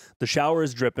 The shower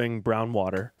is dripping brown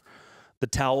water. The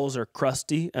towels are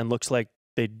crusty and looks like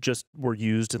they just were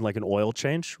used in like an oil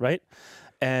change, right?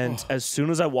 And as soon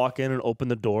as I walk in and open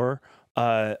the door,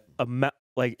 it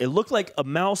looked like a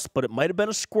mouse, but it might have been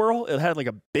a squirrel. It had like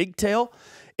a big tail.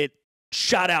 It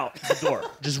shot out the door,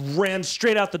 just ran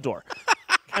straight out the door.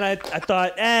 And I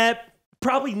thought,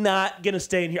 probably not going to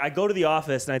stay in here. I go to the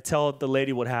office and I tell the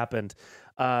lady what happened.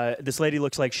 This lady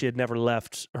looks like she had never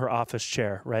left her office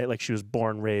chair, right? Like she was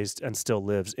born, raised, and still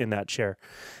lives in that chair.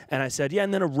 And I said, yeah,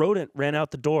 and then a rodent ran out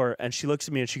the door, and she looks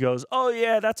at me and she goes, oh,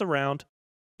 yeah, that's around.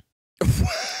 That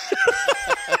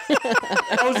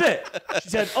was it. She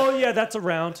said, oh, yeah, that's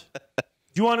around.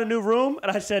 Do you want a new room?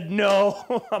 And I said,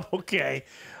 no, I'm okay.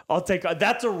 I'll take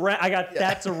that's around. I got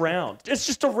that's around. It's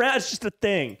just around. It's just a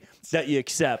thing that you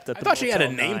accept. I thought she had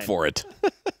a name for it.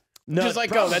 No, just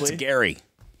like, probably. Oh, that's Gary.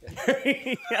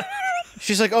 Yeah.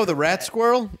 She's like, oh, the rat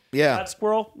squirrel? Yeah. Rat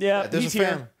squirrel? Yeah, he's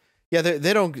here. Yeah,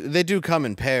 they do come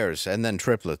in pairs and then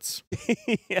triplets.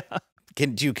 Yeah.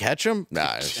 Do you catch them?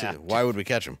 Nah. Why would we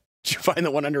catch them? Did you find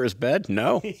the one under his bed?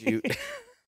 No.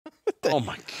 Oh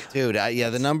my God. Dude,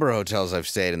 the number of hotels I've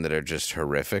stayed in that are just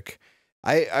horrific.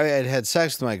 I had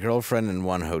sex with my girlfriend in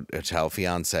one hotel,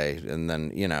 fiance, and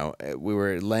then, we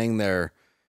were laying there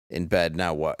in bed,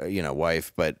 now,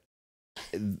 wife, but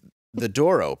the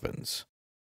door opens,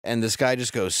 and this guy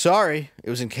just goes, sorry.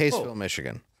 It was in Caseville,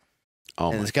 Michigan.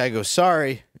 Oh, and this guy goes,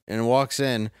 sorry, and walks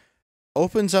in,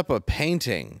 opens up a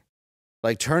painting,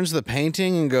 like turns the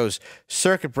painting and goes,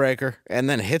 circuit breaker, and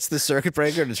then hits the circuit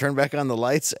breaker to turn back on the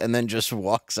lights, and then just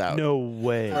walks out. No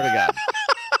way. Swear to God.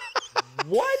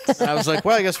 What? And I was like,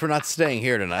 well, I guess we're not staying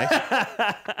here tonight.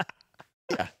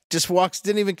 Yeah, just walks,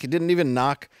 didn't even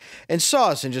knock, and saw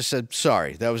us and just said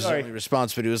sorry. That was his only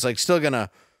response, but he was like still gonna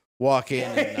walk in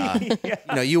and, you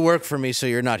know, you work for me, so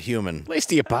you're not human. At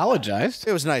least he apologized.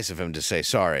 It was nice of him to say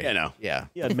sorry. You know. Yeah.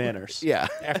 He had manners. Yeah.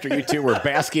 After you two were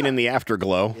basking in the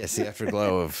afterglow. Yes, the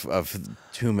afterglow of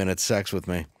 2 minutes sex with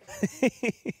me.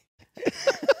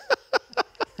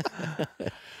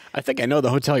 I think I know the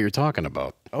hotel you're talking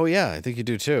about. Oh, yeah, I think you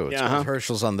do, too. It's called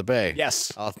Herschel's on the Bay.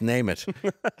 Yes. I'll name it.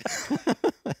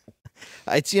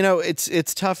 It's, you know,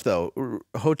 it's tough, though.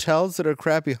 Hotels that are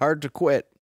crappy, hard to quit.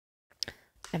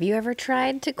 Have you ever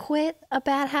tried to quit a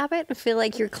bad habit? I feel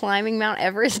like you're climbing Mount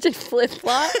Everest in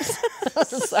flip-flops.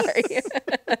 Sorry.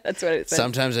 That's what it said.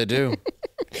 Sometimes I do.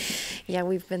 Yeah,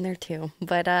 we've been there too.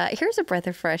 But here's a breath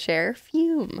of fresh air.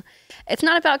 Fume. It's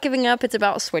not about giving up, it's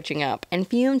about switching up. And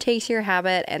Fume takes your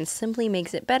habit and simply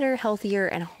makes it better, healthier,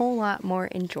 and a whole lot more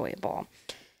enjoyable.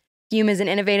 Fume is an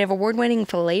innovative, award-winning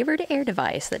flavored air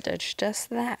device that does just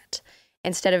that.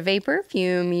 Instead of vapor,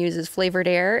 Fume uses flavored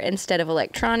air. Instead of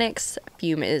electronics,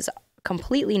 Fume is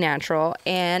completely natural.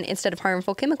 And instead of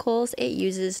harmful chemicals, it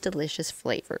uses delicious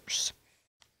flavors.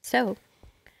 So...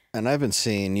 And I've been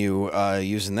seeing you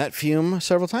using that Fume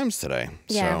several times today.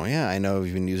 Yeah. So, yeah, I know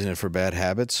you've been using it for bad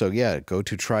habits. So, yeah, go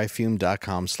to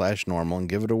tryfume.com/normal and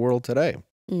give it a whirl today.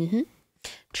 Mm-hmm.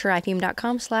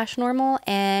 Tryfume.com/normal,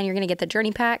 and you're going to get the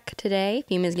Journey Pack today.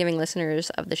 Fume is giving listeners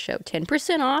of the show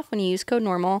 10% off when you use code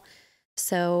NORMAL.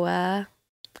 So,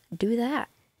 do that.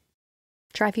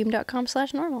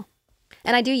 Tryfume.com/normal.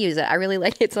 And I do use it. I really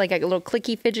like it. It's like a little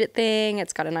clicky fidget thing.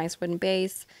 It's got a nice wooden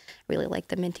base. I really like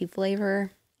the minty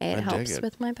flavor. It helps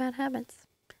with my bad habits,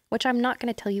 which I'm not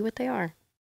going to tell you what they are.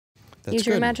 That's Use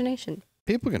your good. imagination.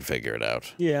 People can figure it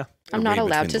out. Yeah. I'm not Read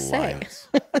allowed to between the say. lines.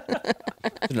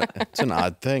 It's an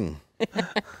odd thing.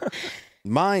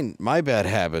 My bad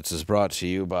habits is brought to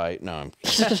you by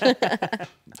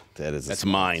That's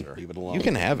mine. Leave it alone. You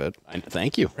can have it.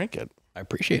 Thank you. Drink it. I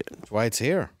appreciate it. That's why it's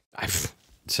here. It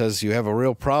says you have a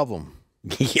real problem.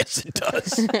 Yes, it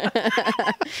does.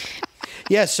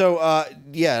 Yeah, so, I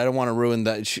don't want to ruin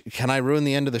that. Can I ruin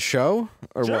the end of the show?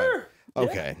 Or Sure. what?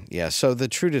 Okay, yeah. So the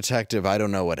True Detective, I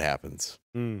don't know what happens.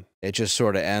 It just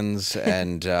sort of ends,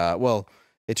 and,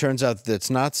 it turns out that it's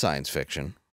not science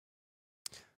fiction.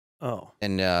 Oh.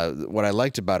 And what I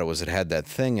liked about it was it had that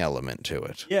thing element to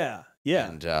it. Yeah. Yeah.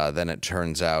 And then it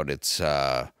turns out it's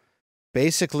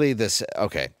basically this,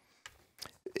 okay.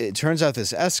 It turns out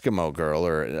this Eskimo girl,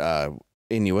 or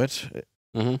Inuit,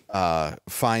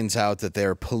 finds out that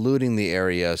they're polluting the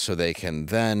area, so they can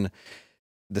then,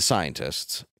 the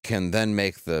scientists can then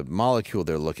make the molecule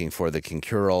they're looking for that can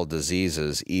cure all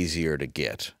diseases easier to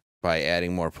get. By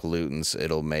adding more pollutants,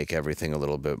 it'll make everything a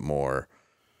little bit more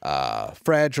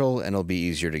fragile, and it'll be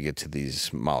easier to get to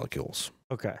these molecules.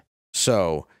 Okay.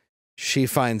 So she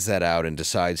finds that out and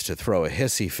decides to throw a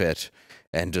hissy fit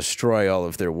and destroy all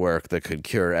of their work that could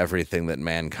cure everything that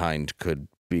mankind could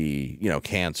be,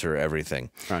 cancer, everything.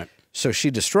 Right. So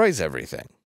she destroys everything.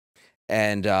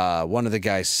 And one of the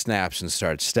guys snaps and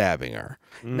starts stabbing her.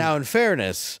 Now, in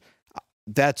fairness,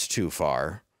 that's too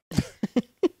far.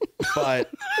 But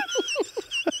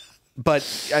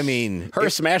I mean... Her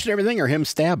smashing everything or him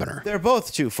stabbing her? They're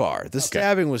both too far. The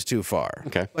stabbing was too far.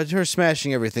 Okay. But her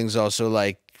smashing everything's also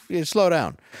like, slow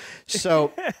down.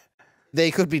 So... They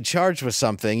could be charged with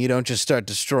something. You don't just start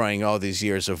destroying all these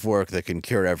years of work that can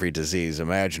cure every disease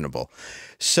imaginable.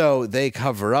 So they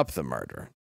cover up the murder.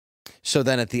 So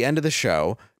then at the end of the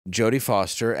show, Jodie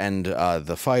Foster and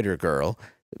the fighter girl,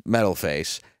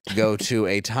 Metalface, go to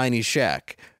a tiny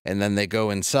shack. And then they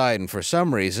go inside, and for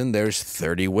some reason, there's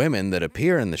 30 women that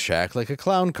appear in the shack like a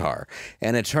clown car.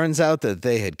 And it turns out that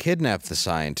they had kidnapped the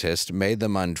scientist, made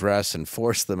them undress, and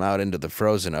forced them out into the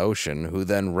frozen ocean, who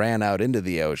then ran out into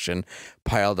the ocean,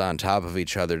 piled on top of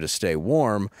each other to stay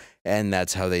warm, and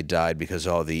that's how they died, because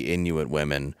all the Inuit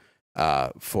women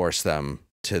forced them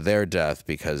to their death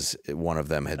because one of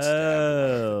them had stabbed one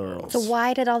of the girls. So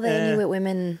why did all the Inuit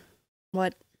women...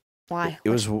 What? Why? It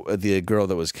was the girl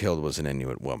that was killed was an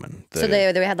Inuit woman. So they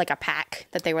had like a pack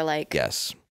that they were like,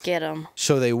 yes, get them.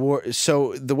 So they were.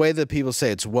 So the way that people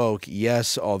say it's woke,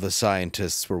 yes, all the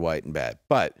scientists were white and bad,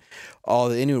 but all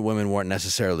the Inuit women weren't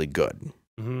necessarily good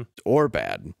or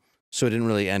bad. So it didn't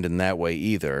really end in that way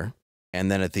either.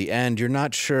 And then at the end, you're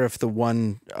not sure if the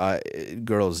one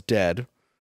girl's dead,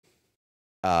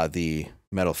 the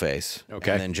metal face.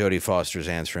 Okay. And then Jodie Foster's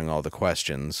answering all the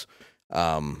questions.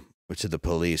 To the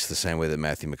police the same way that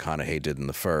Matthew McConaughey did in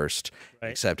the first,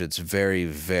 except it's very,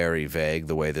 very vague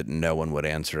the way that no one would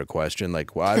answer a question.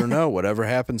 Like, well, I don't know, whatever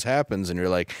happens, happens. And you're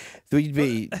like,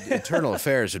 Internal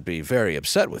Affairs would be very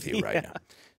upset with you right now.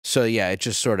 So, yeah, it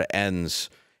just sort of ends.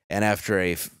 And after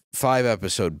a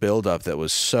 5-episode buildup that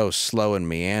was so slow and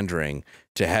meandering,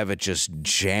 to have it just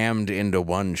jammed into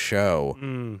one show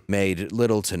made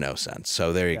little to no sense.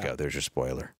 So there you go. There's your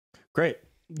spoiler. Great.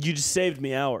 You just saved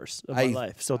me hours of my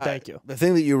life, so thank you. The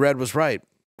thing that you read was right,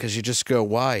 because you just go,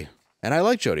 why? And I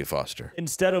like Jodie Foster.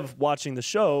 Instead of watching the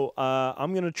show,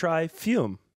 I'm going to try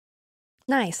Fume.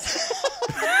 Nice.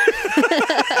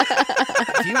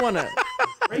 If you want to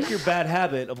break your bad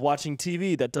habit of watching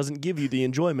TV that doesn't give you the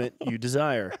enjoyment you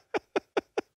desire.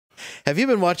 Have you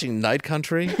been watching Night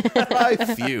Country? I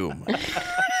Fume.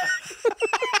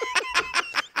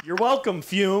 You're welcome,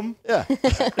 Fume. Yeah.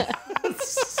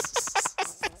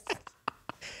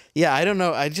 Yeah, I don't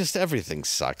know. Everything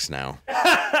sucks now.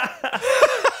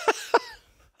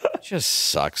 It just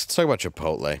sucks. Let's talk about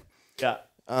Chipotle. Yeah.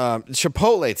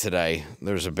 Chipotle today,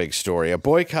 there's a big story. A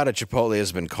boycott at Chipotle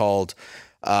has been called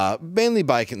mainly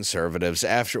by conservatives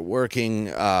after a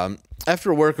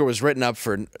worker was written up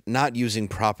for not using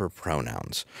proper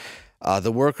pronouns.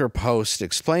 The worker post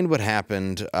explained what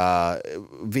happened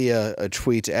via a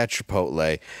tweet at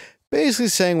Chipotle, basically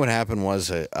saying what happened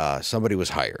was somebody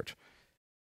was hired.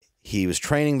 He was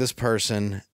training this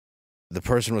person. The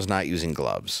person was not using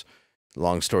gloves.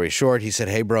 Long story short, he said,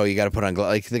 hey, bro, you got to put on gloves.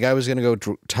 Like, the guy was going to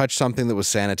go touch something that was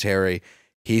sanitary.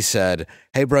 He said,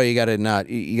 hey, bro, you got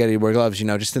to wear gloves,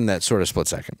 just in that sort of split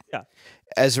second. Yeah.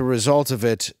 As a result of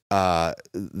it,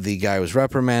 the guy was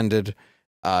reprimanded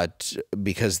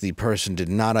because the person did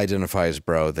not identify as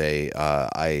bro. They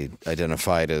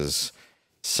identified as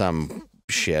some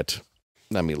shit.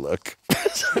 Let me look.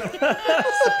 Something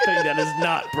that is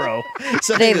not bro.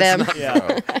 They, them.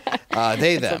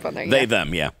 They, them. They,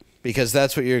 them, yeah. Because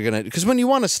that's what you're going to... Because when you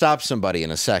want to stop somebody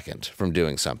in a second from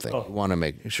doing something, you want to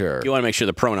make sure... You want to make sure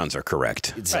the pronouns are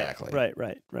correct. Exactly. Right.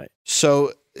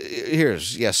 So,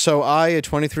 So I, a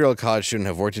 23-year-old college student,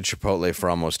 have worked at Chipotle for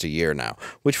almost a year now,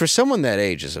 which for someone that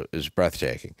age is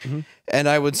breathtaking. And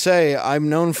I would say I'm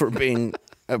known for being...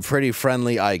 pretty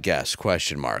friendly, I guess, ?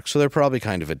 So they're probably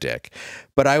kind of a dick.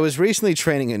 But I was recently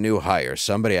training a new hire,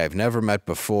 somebody I've never met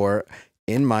before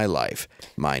in my life,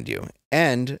 mind you.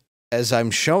 And as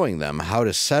I'm showing them how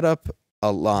to set up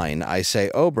a line, I say,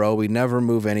 oh, bro, we never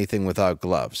move anything without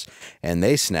gloves. And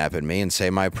they snap at me and say,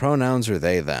 my pronouns are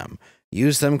they, them.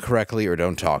 Use them correctly or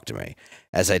don't talk to me.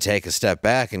 As I take a step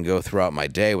back and go throughout my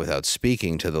day without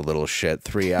speaking to the little shit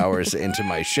 3 hours into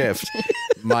my shift,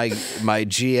 my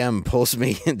GM pulls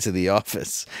me into the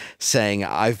office saying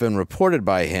I've been reported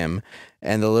by him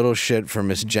and the little shit for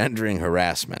misgendering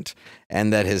harassment,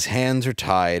 and that his hands are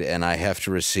tied and I have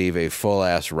to receive a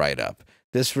full-ass write-up.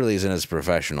 This really isn't as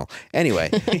professional.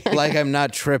 Anyway, like I'm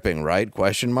not tripping, right? ?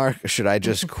 Should I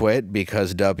just quit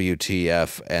because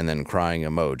WTF and then crying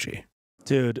emoji?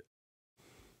 Dude.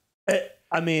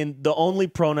 I mean, the only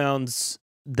pronouns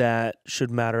that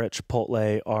should matter at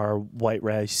Chipotle are white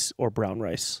rice or brown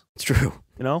rice. It's true.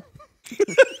 You know?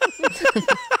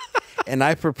 And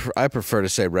I prefer to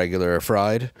say regular or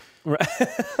fried. Right.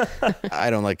 I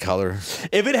don't like color.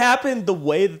 If it happened the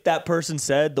way that person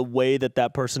said, the way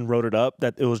that person wrote it up,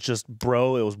 that it was just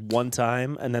bro, it was one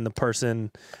time, and then the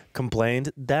person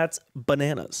complained, that's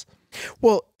bananas.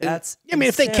 Well, that's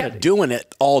if they kept doing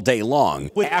it all day long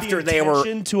with after the they were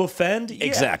to offend,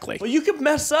 exactly. But you could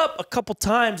mess up a couple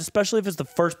times, especially if it's the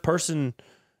first person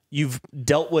you've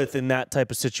dealt with in that type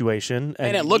of situation,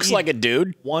 and it looks like a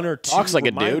dude. One or two talks like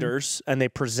reminders, and they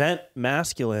present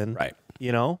masculine, right?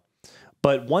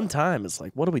 But one time, it's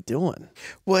like, what are we doing?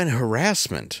 Well, and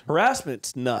harassment's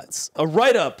nuts. A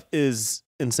write-up is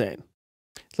insane.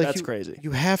 That's crazy. You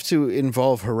have to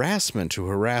involve harassment to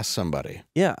harass somebody.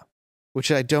 Yeah. Which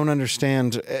I don't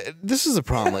understand. This is a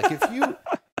problem. Like if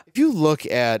you look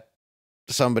at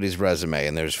somebody's resume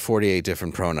and there's 48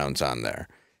 different pronouns on there,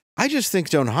 I just think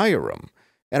don't hire them.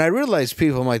 And I realize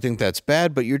people might think that's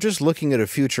bad, but you're just looking at a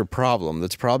future problem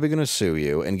that's probably going to sue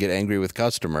you and get angry with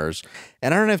customers.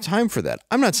 And I don't have time for that.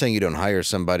 I'm not saying you don't hire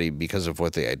somebody because of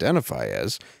what they identify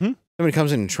as. Somebody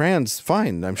comes in trans,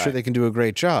 fine. I'm sure they can do a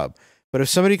great job. But if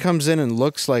somebody comes in and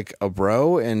looks like a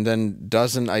bro and then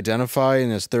doesn't identify and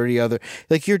has 30 other,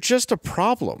 like, you're just a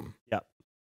problem. Yeah.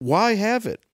 Why have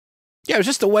it? Yeah, it was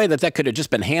just a way that could have just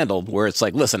been handled where it's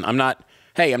like, listen, I'm not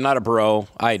a bro.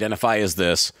 I identify as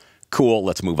this. Cool,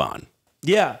 let's move on.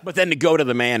 Yeah. But then to go to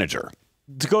the manager.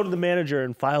 And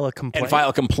file a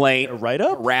complaint. A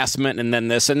write-up? Harassment, and then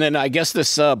this. And then I guess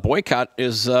this boycott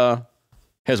has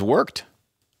worked.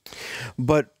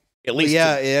 But at least,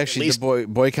 the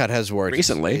boycott has worked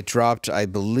recently. It dropped. I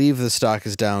believe the stock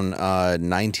is down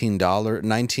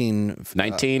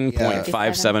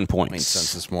 $19.57 points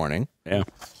since this morning. Yeah,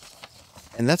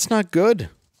 and that's not good.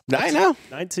 I know.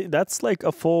 19. That's like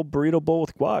a full burrito bowl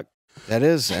with guac. That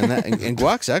is, and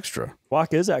guac's extra.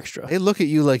 Guac is extra. They look at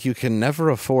you like you can never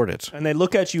afford it. And they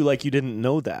look at you like you didn't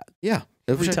know that. Yeah.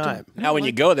 Every time. Now, when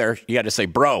you go there, you got to say,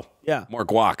 bro. Yeah. More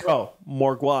guac. Bro,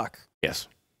 more guac. Yes.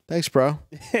 Thanks, bro.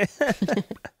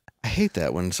 I hate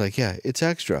that when it's like, yeah, it's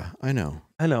extra. I know.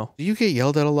 Do you get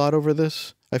yelled at a lot over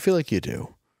this? I feel like you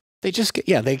do. They just get,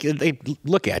 they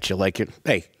look at you like,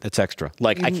 hey, that's extra.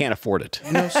 Like, I can't afford it.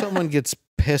 You know, someone gets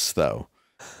pissed, though.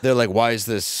 They're like, why is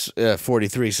this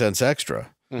 43 cents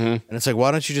extra? And it's like,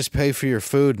 why don't you just pay for your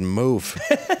food and move?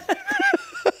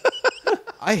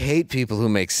 I hate people who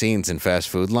make scenes in fast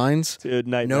food lines. Dude,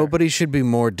 nightmare. Nobody should be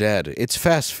more dead. It's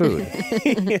fast food.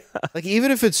 Like, even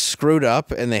if it's screwed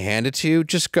up and they hand it to you,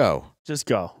 just go. Just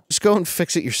go. Just go and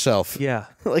fix it yourself. Yeah.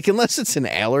 Like, unless it's an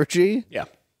allergy. Yeah.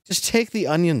 Just take the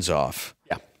onions off.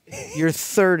 Yeah. You're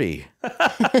 30.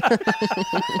 I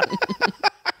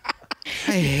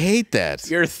hate that.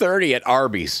 You're 30 at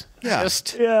Arby's. Yeah.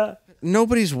 Yeah.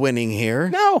 Nobody's winning here.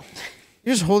 No.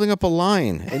 You're just holding up a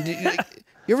line. And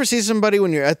you ever see somebody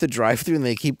when you're at the drive-thru and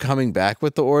they keep coming back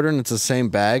with the order and it's the same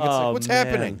bag? It's like, what's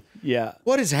happening? Yeah.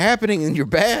 What is happening in your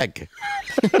bag?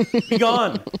 Be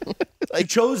gone. You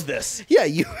chose this. Yeah,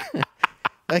 you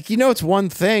like, you know, it's one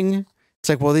thing. It's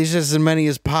like, well, these are as many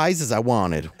as pies as I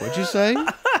wanted. What'd you say?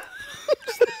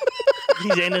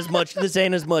 This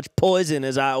ain't as much poison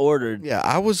as I ordered. Yeah,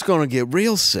 I was gonna get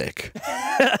real sick.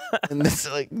 And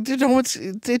it's like, dude, no,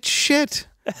 it's shit.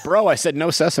 Bro, I said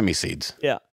no sesame seeds.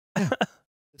 Yeah.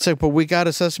 It's like, but we got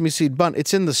a sesame seed bun.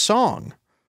 It's in the song.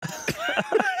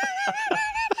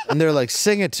 And they're like,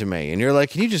 sing it to me. And you're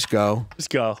like, can you just go? Just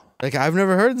go. Like, I've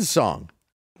never heard the song.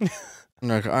 I'm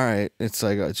like, all right. It's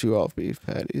like 2 all beef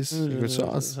patties, secret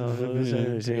sauce.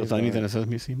 Anything a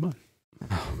sesame seed bun.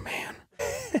 Oh, man.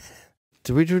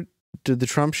 Did the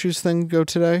Trump shoes thing go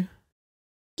today?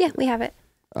 Yeah, we have it.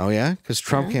 Oh, yeah? Because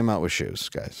Trump came out with shoes,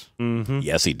 guys.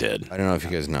 Yes, he did. I don't know if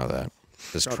you guys know that.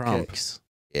 Because Trump. Cakes.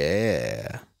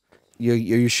 Yeah. You're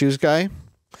your shoes guy?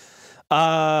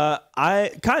 I'm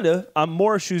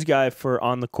more a shoes guy for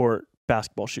on the court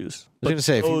basketball shoes. I was going to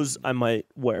say, those I might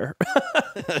wear.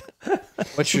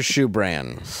 What's your shoe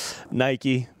brand?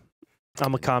 Nike.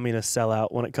 I'm a communist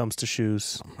sellout when it comes to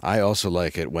shoes. I also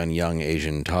like it when young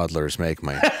Asian toddlers make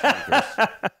my sneakers.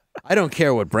 I don't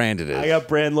care what brand it is. I got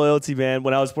brand loyalty, man.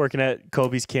 When I was working at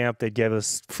Kobe's camp, they gave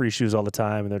us free shoes all the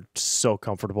time, and they're so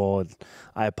comfortable. And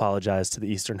I apologize to the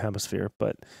Eastern Hemisphere,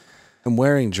 but I'm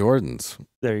wearing Jordans.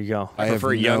 There you go. I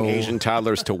prefer young Asian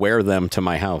toddlers to wear them to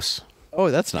my house. Oh,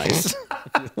 that's nice.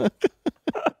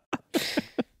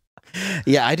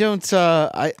 Yeah, I don't.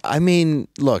 I mean,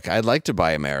 look, I'd like to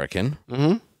buy American,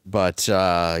 but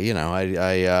you know,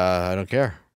 I don't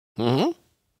care.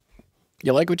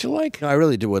 You like what you like? No, I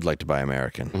really would like to buy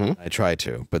American. I try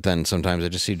to, but then sometimes I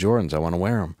just see Jordans. I want to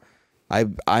wear them.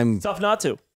 I'm It's tough not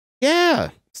to. Yeah,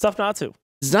 it's tough not to.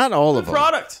 It's not all of them.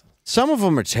 Product. Some of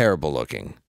them are terrible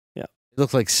looking. Yeah, they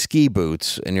look like ski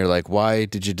boots, and you're like, why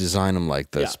did you design them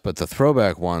like this? Yeah. But the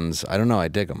throwback ones, I don't know. I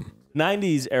dig them.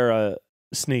 90s era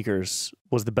sneakers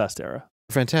was the best era.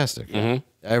 Fantastic. I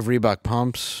have Reebok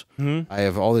pumps. I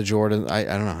have all the Jordan. I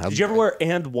don't know. Did you ever wear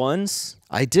And Ones?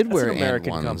 I did That's wear an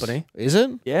American And Ones. company. Is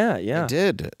it? Yeah. I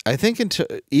did. I think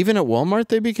even at Walmart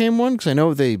they became one because I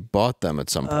know they bought them at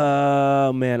some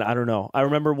point. Man, I don't know. I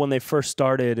remember when they first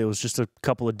started, it was just a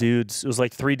couple of dudes. It was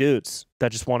like 3 dudes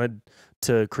that just wanted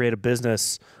to create a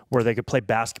business where they could play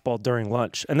basketball during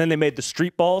lunch. And then they made the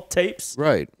street ball tapes.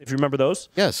 Right. If you remember those.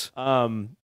 Yes.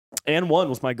 And One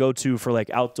was my go-to for like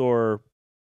outdoor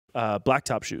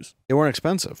blacktop shoes. They weren't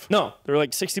expensive. No, they were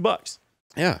like $60.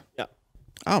 Yeah. Yeah.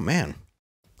 Oh, man.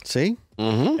 See?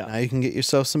 Now you can get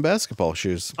yourself some basketball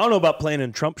shoes. I don't know about playing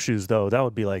in Trump shoes, though. That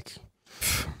would be like...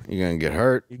 You're going to get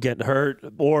hurt. You get hurt.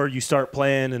 Or you start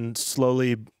playing and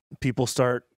slowly people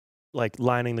start like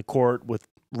lining the court with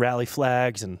rally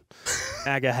flags and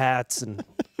MAGA hats and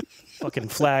fucking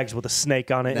flags with a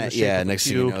snake on it. Next thing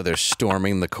you know, they're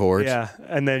storming the court. Yeah,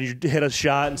 and then you hit a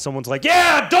shot and someone's like,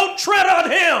 yeah, don't tread on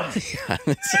him! And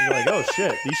you're like, oh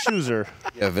shit, these shoes are...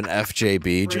 You have an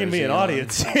FJB jersey. Bringing me an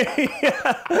audience.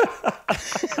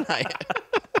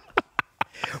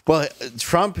 Well,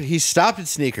 Trump, he stopped at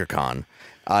SneakerCon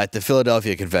at the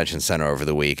Philadelphia Convention Center over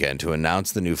the weekend to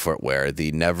announce the new footwear,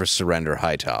 the Never Surrender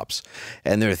high tops.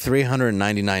 And they're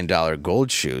 $399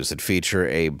 gold shoes that feature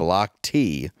a block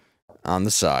T on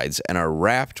the sides and are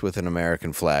wrapped with an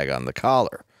American flag on the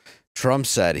collar. Trump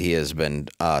said he has been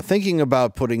thinking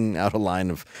about putting out a line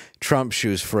of Trump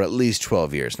shoes for at least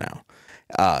 12 years now.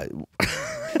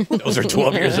 Those are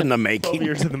 12 years in the making. 12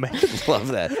 years in the making. Love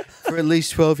that. For at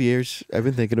least 12 years, I've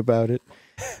been thinking about it.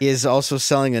 He is also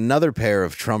selling another pair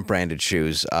of Trump-branded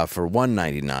shoes for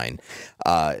 $1.99,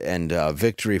 and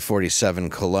Victory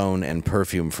 47 cologne and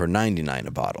perfume for $99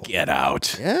 a bottle. Get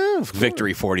out. Yeah, of course.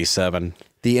 Victory 47.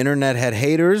 The internet had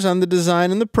haters on the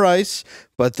design and the price,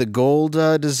 but the gold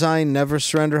design Never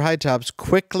Surrender high tops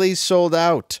quickly sold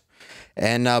out.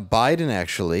 And Biden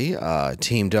actually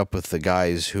teamed up with the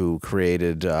guys who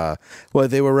created, well,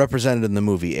 they were represented in the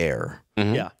movie Air.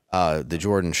 Yeah. The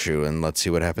Jordan shoe, and let's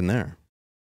see what happened there.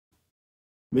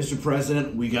 Mr.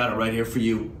 President, we got it right here for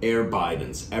you. Air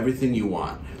Bidens. Everything you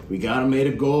want. We got them made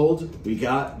of gold. We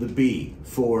got the B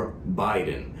for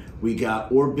Biden. We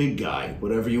got, or big guy,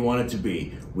 whatever you want it to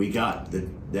be. We got the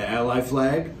ally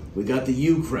flag. We got the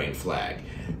Ukraine flag.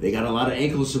 They got a lot of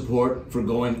ankle support for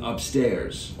going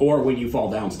upstairs. Or when you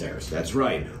fall downstairs. That's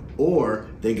right. Or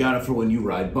they got it for when you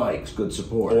ride bikes. Good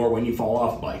support. Or when you fall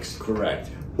off bikes. Correct.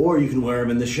 Or you can wear them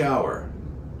in the shower.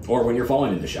 Or when you're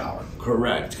falling in the shower.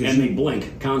 Correct. And they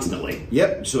blink constantly.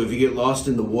 Yep, so if you get lost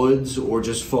in the woods or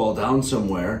just fall down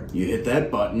somewhere, you hit that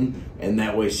button, and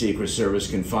that way Secret Service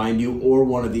can find you or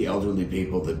one of the elderly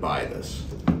people that buy this.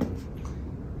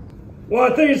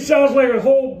 Well, I think it sounds like a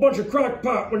whole bunch of crock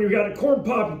pot when you got a corn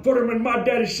pop and put them in. My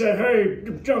daddy said, hey,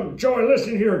 Joey,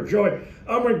 listen here, Joey.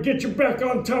 I'm going to get you back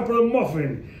on top of the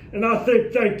muffin. And I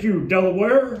think, thank you,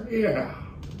 Delaware. Yeah.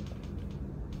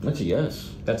 That's a yes.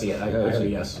 That's a yes. I heard a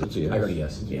yes. That's a yes. I heard a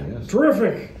yes. Yeah.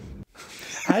 Terrific.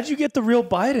 How'd you get the real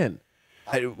Biden?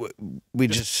 We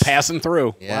just passing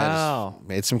through. Yeah, wow.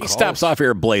 Made some He calls. stops off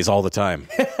here at Blaze all the time.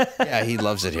 Yeah, he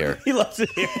loves it here. He loves it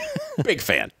here. Big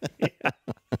fan.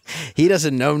 He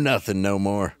doesn't know nothing no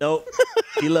more. Nope.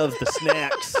 He loves the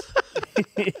snacks.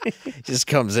 Just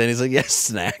comes in. He's like, yes,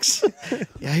 snacks.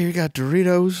 Yeah, here you got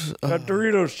Doritos. Got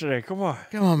Doritos today. Come on.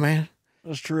 Come on, man.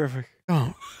 That's terrific. Come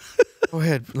on. Go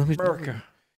ahead. Let me. America.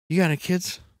 You got any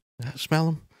kids? Smell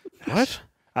them. What?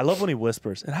 I love when he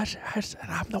whispers. And I said,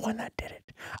 I'm the one that did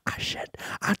it.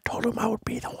 I told him I would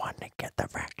be the one to get the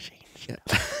vaccine. Yeah.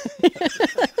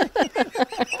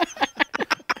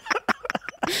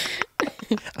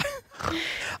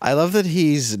 I love that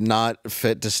he's not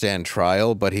fit to stand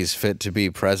trial, but he's fit to be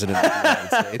president of the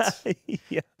United States.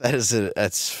 Yeah.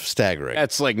 That's staggering.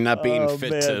 That's like not being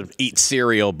fit to eat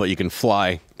cereal, but you can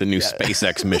fly the new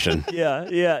SpaceX mission.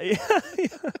 Yeah.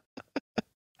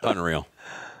 Unreal.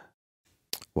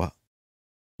 Well,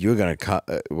 you were going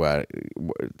to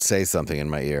say something in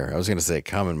my ear. I was going to say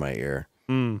come in my ear.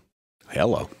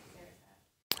 Hello.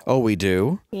 Oh, we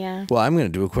do? Yeah. Well, I'm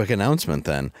going to do a quick announcement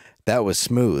then. That was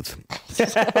smooth.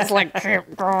 It's like,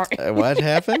 What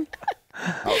happened?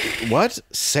 What?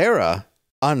 Sarah?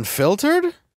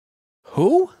 Unfiltered?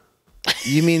 Who?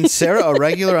 You mean Sarah, a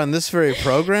regular on this very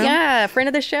program? yeah, friend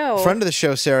of the show. Friend of the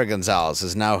show, Sarah Gonzalez,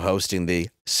 is now hosting the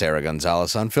Sarah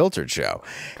Gonzalez Unfiltered show.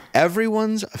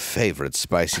 Everyone's favorite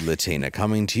spicy Latina,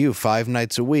 coming to you 5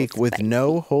 nights a week with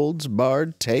no holds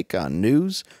barred take on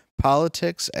news,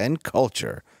 politics, and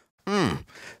culture.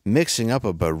 Mixing up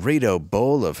a burrito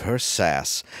bowl of her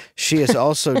sass. She is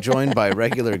also joined by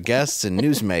regular guests and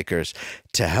newsmakers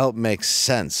to help make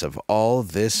sense of all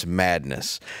this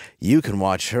madness. You can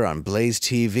watch her on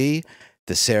BlazeTV,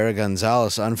 the Sarah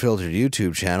Gonzalez Unfiltered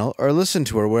YouTube channel, or listen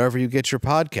to her wherever you get your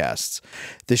podcasts.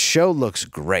 The show looks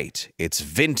great. It's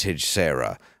vintage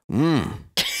Sarah.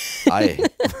 Ay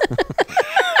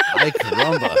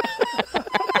caramba.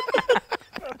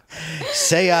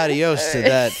 Say adios to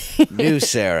that new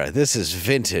Sarah. This is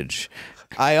vintage.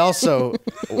 I also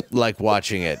like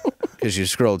watching it because you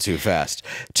scroll too fast.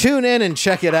 Tune in and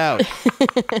check it out.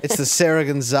 It's the Sarah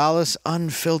Gonzalez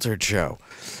Unfiltered show.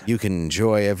 You can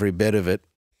enjoy every bit of it.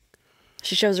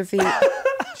 She shows her feet.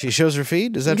 She shows her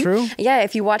feet? Is that true? Yeah,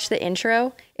 if you watch the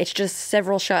intro, it's just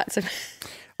several shots of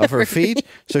her feet?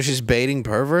 So she's baiting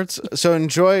perverts? So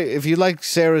enjoy, if you like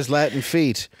Sarah's Latin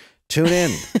feet, tune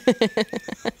in.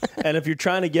 And if you're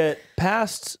trying to get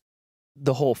past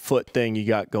the whole foot thing you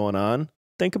got going on,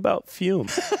 think about Fume.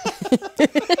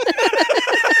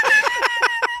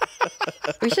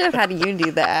 We should have had you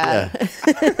do that.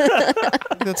 Yeah.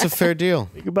 That's a fair deal.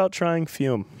 Think about trying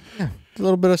Fume. Yeah. A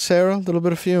little bit of Sarah, a little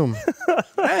bit of Fume.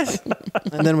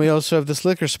 And then we also have this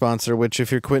liquor sponsor, which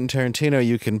if you're Quentin Tarantino,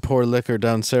 you can pour liquor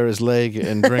down Sarah's leg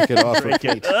and drink it off her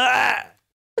feet.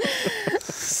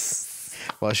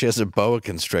 While she has a boa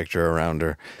constrictor around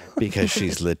her because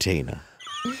she's Latina.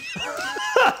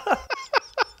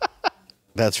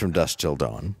 That's from Dusk Till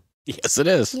Dawn. Yes, it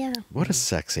is. Yeah. What a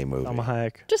sexy movie. Salma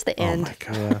Hayek. Just the end.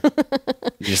 Oh my God.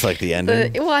 You just like the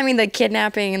ending? Well, I mean, the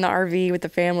kidnapping in the RV with the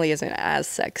family isn't as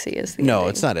sexy as the No, ending.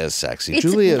 it's not as sexy. It's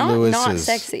Juliette not Lewis not is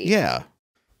sexy. Yeah.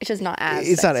 It's just not as.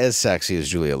 It's not sexy. as sexy as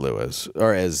Julia Lewis,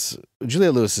 or as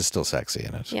Julia Lewis is still sexy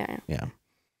in it. Yeah. Yeah.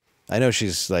 I know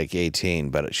she's like 18,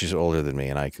 but she's older than me,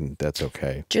 and that's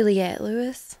okay. Juliette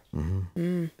Lewis.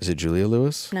 Is it Julia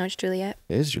Lewis? No, it's Juliette.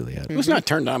 It is Juliet. Who's not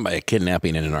turned on by a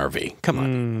kidnapping in an RV? Come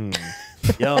on.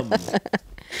 Yum.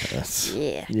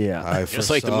 Yeah. Yeah. I Just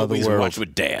like the movies we watched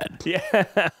with Dad. Yeah. In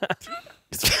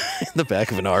the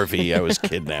back of an RV I was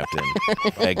kidnapped in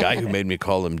by a guy who made me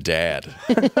call him Dad.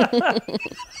 I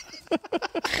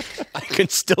can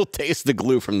still taste the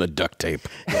glue from the duct tape.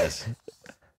 Yes.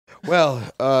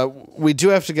 Well, we do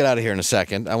have to get out of here in a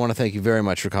second. I want to thank you very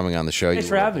much for coming on the show. Thanks You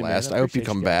for were a having me. blast. I hope you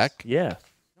come back. Yeah.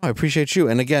 I appreciate you.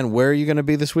 And again, where are you going to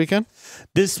be this weekend?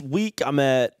 This week, I'm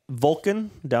at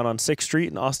Vulcan down on 6th Street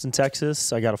in Austin,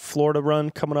 Texas. I got a Florida run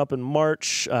coming up in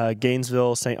March,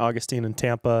 Gainesville, St. Augustine, and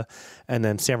Tampa, and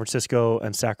then San Francisco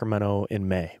and Sacramento in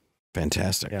May.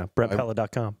 Fantastic. Yeah,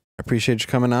 BrentPella.com. I appreciate you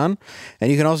coming on.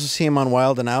 And you can also see him on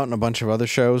Wild and Out and a bunch of other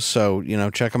shows. So,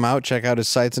 check him out. Check out his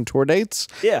sites and tour dates.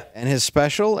 Yeah. And his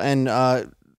special. And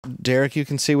Derek, you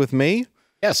can see with me.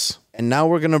 Yes. And now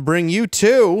we're going to bring you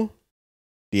to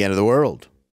the end of the world.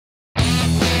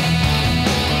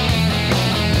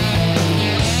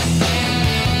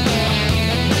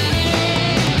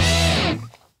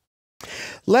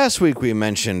 Last week we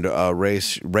mentioned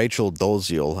Rachel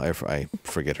Dolezal, I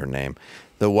forget her name,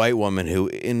 the white woman who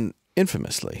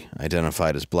infamously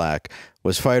identified as black,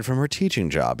 was fired from her teaching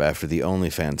job after the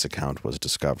OnlyFans account was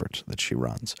discovered that she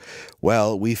runs.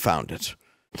 Well, we found it.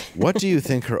 What do you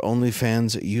think her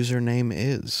OnlyFans username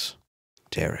is,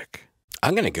 Derek?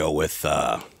 I'm going to go with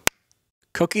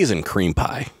cookies and cream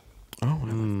pie. Oh,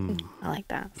 I like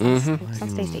that.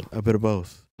 Sounds tasty. a bit of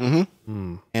both.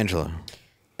 Angela.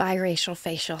 Biracial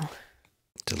facial.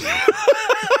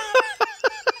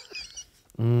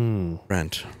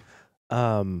 Brent.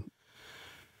 I'm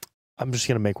just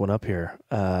going to make one up here.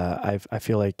 I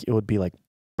feel like it would be like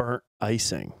burnt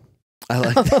icing. I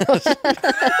like that.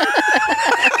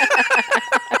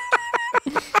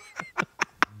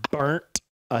 Burnt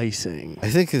icing. I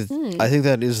think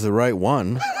that is the right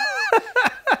one.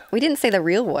 We didn't say the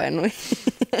real one.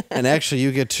 And actually,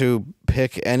 you get to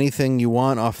pick anything you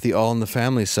want off the All in the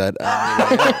Family set.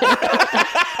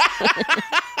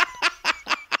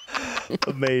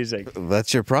 Amazing.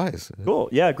 That's your prize. Cool.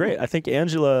 Yeah, great. I think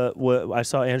Angela, I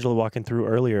saw Angela walking through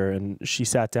earlier, and she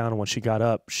sat down, and when she got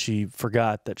up, she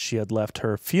forgot that she had left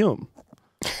her fume.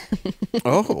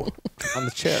 Oh. On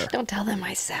the chair. Don't tell them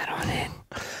I sat on it.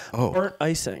 Oh. Burnt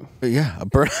icing. Yeah, a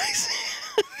burnt icing.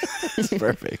 It's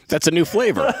perfect. That's a new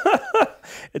flavor.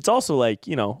 It's also like,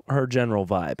 her general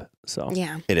vibe. So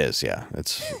Yeah. It is, yeah.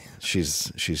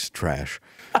 She's trash.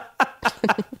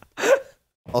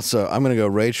 Also, I'm gonna go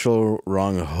Rachel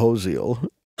Wrong-Hosiel.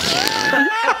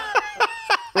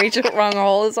 Rachel wrong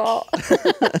hole is all.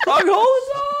 Wrong hole is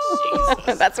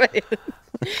all. That's what it is.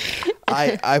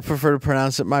 I prefer to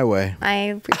pronounce it my way.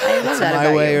 I love that My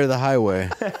about way you. or the highway.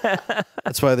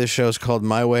 That's why this show's called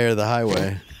My Way or the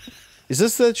Highway. Is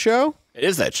this that show? It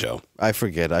is that show. I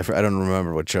forget. I don't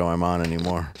remember what show I'm on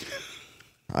anymore.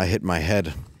 I hit my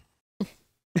head.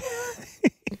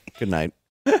 Good night.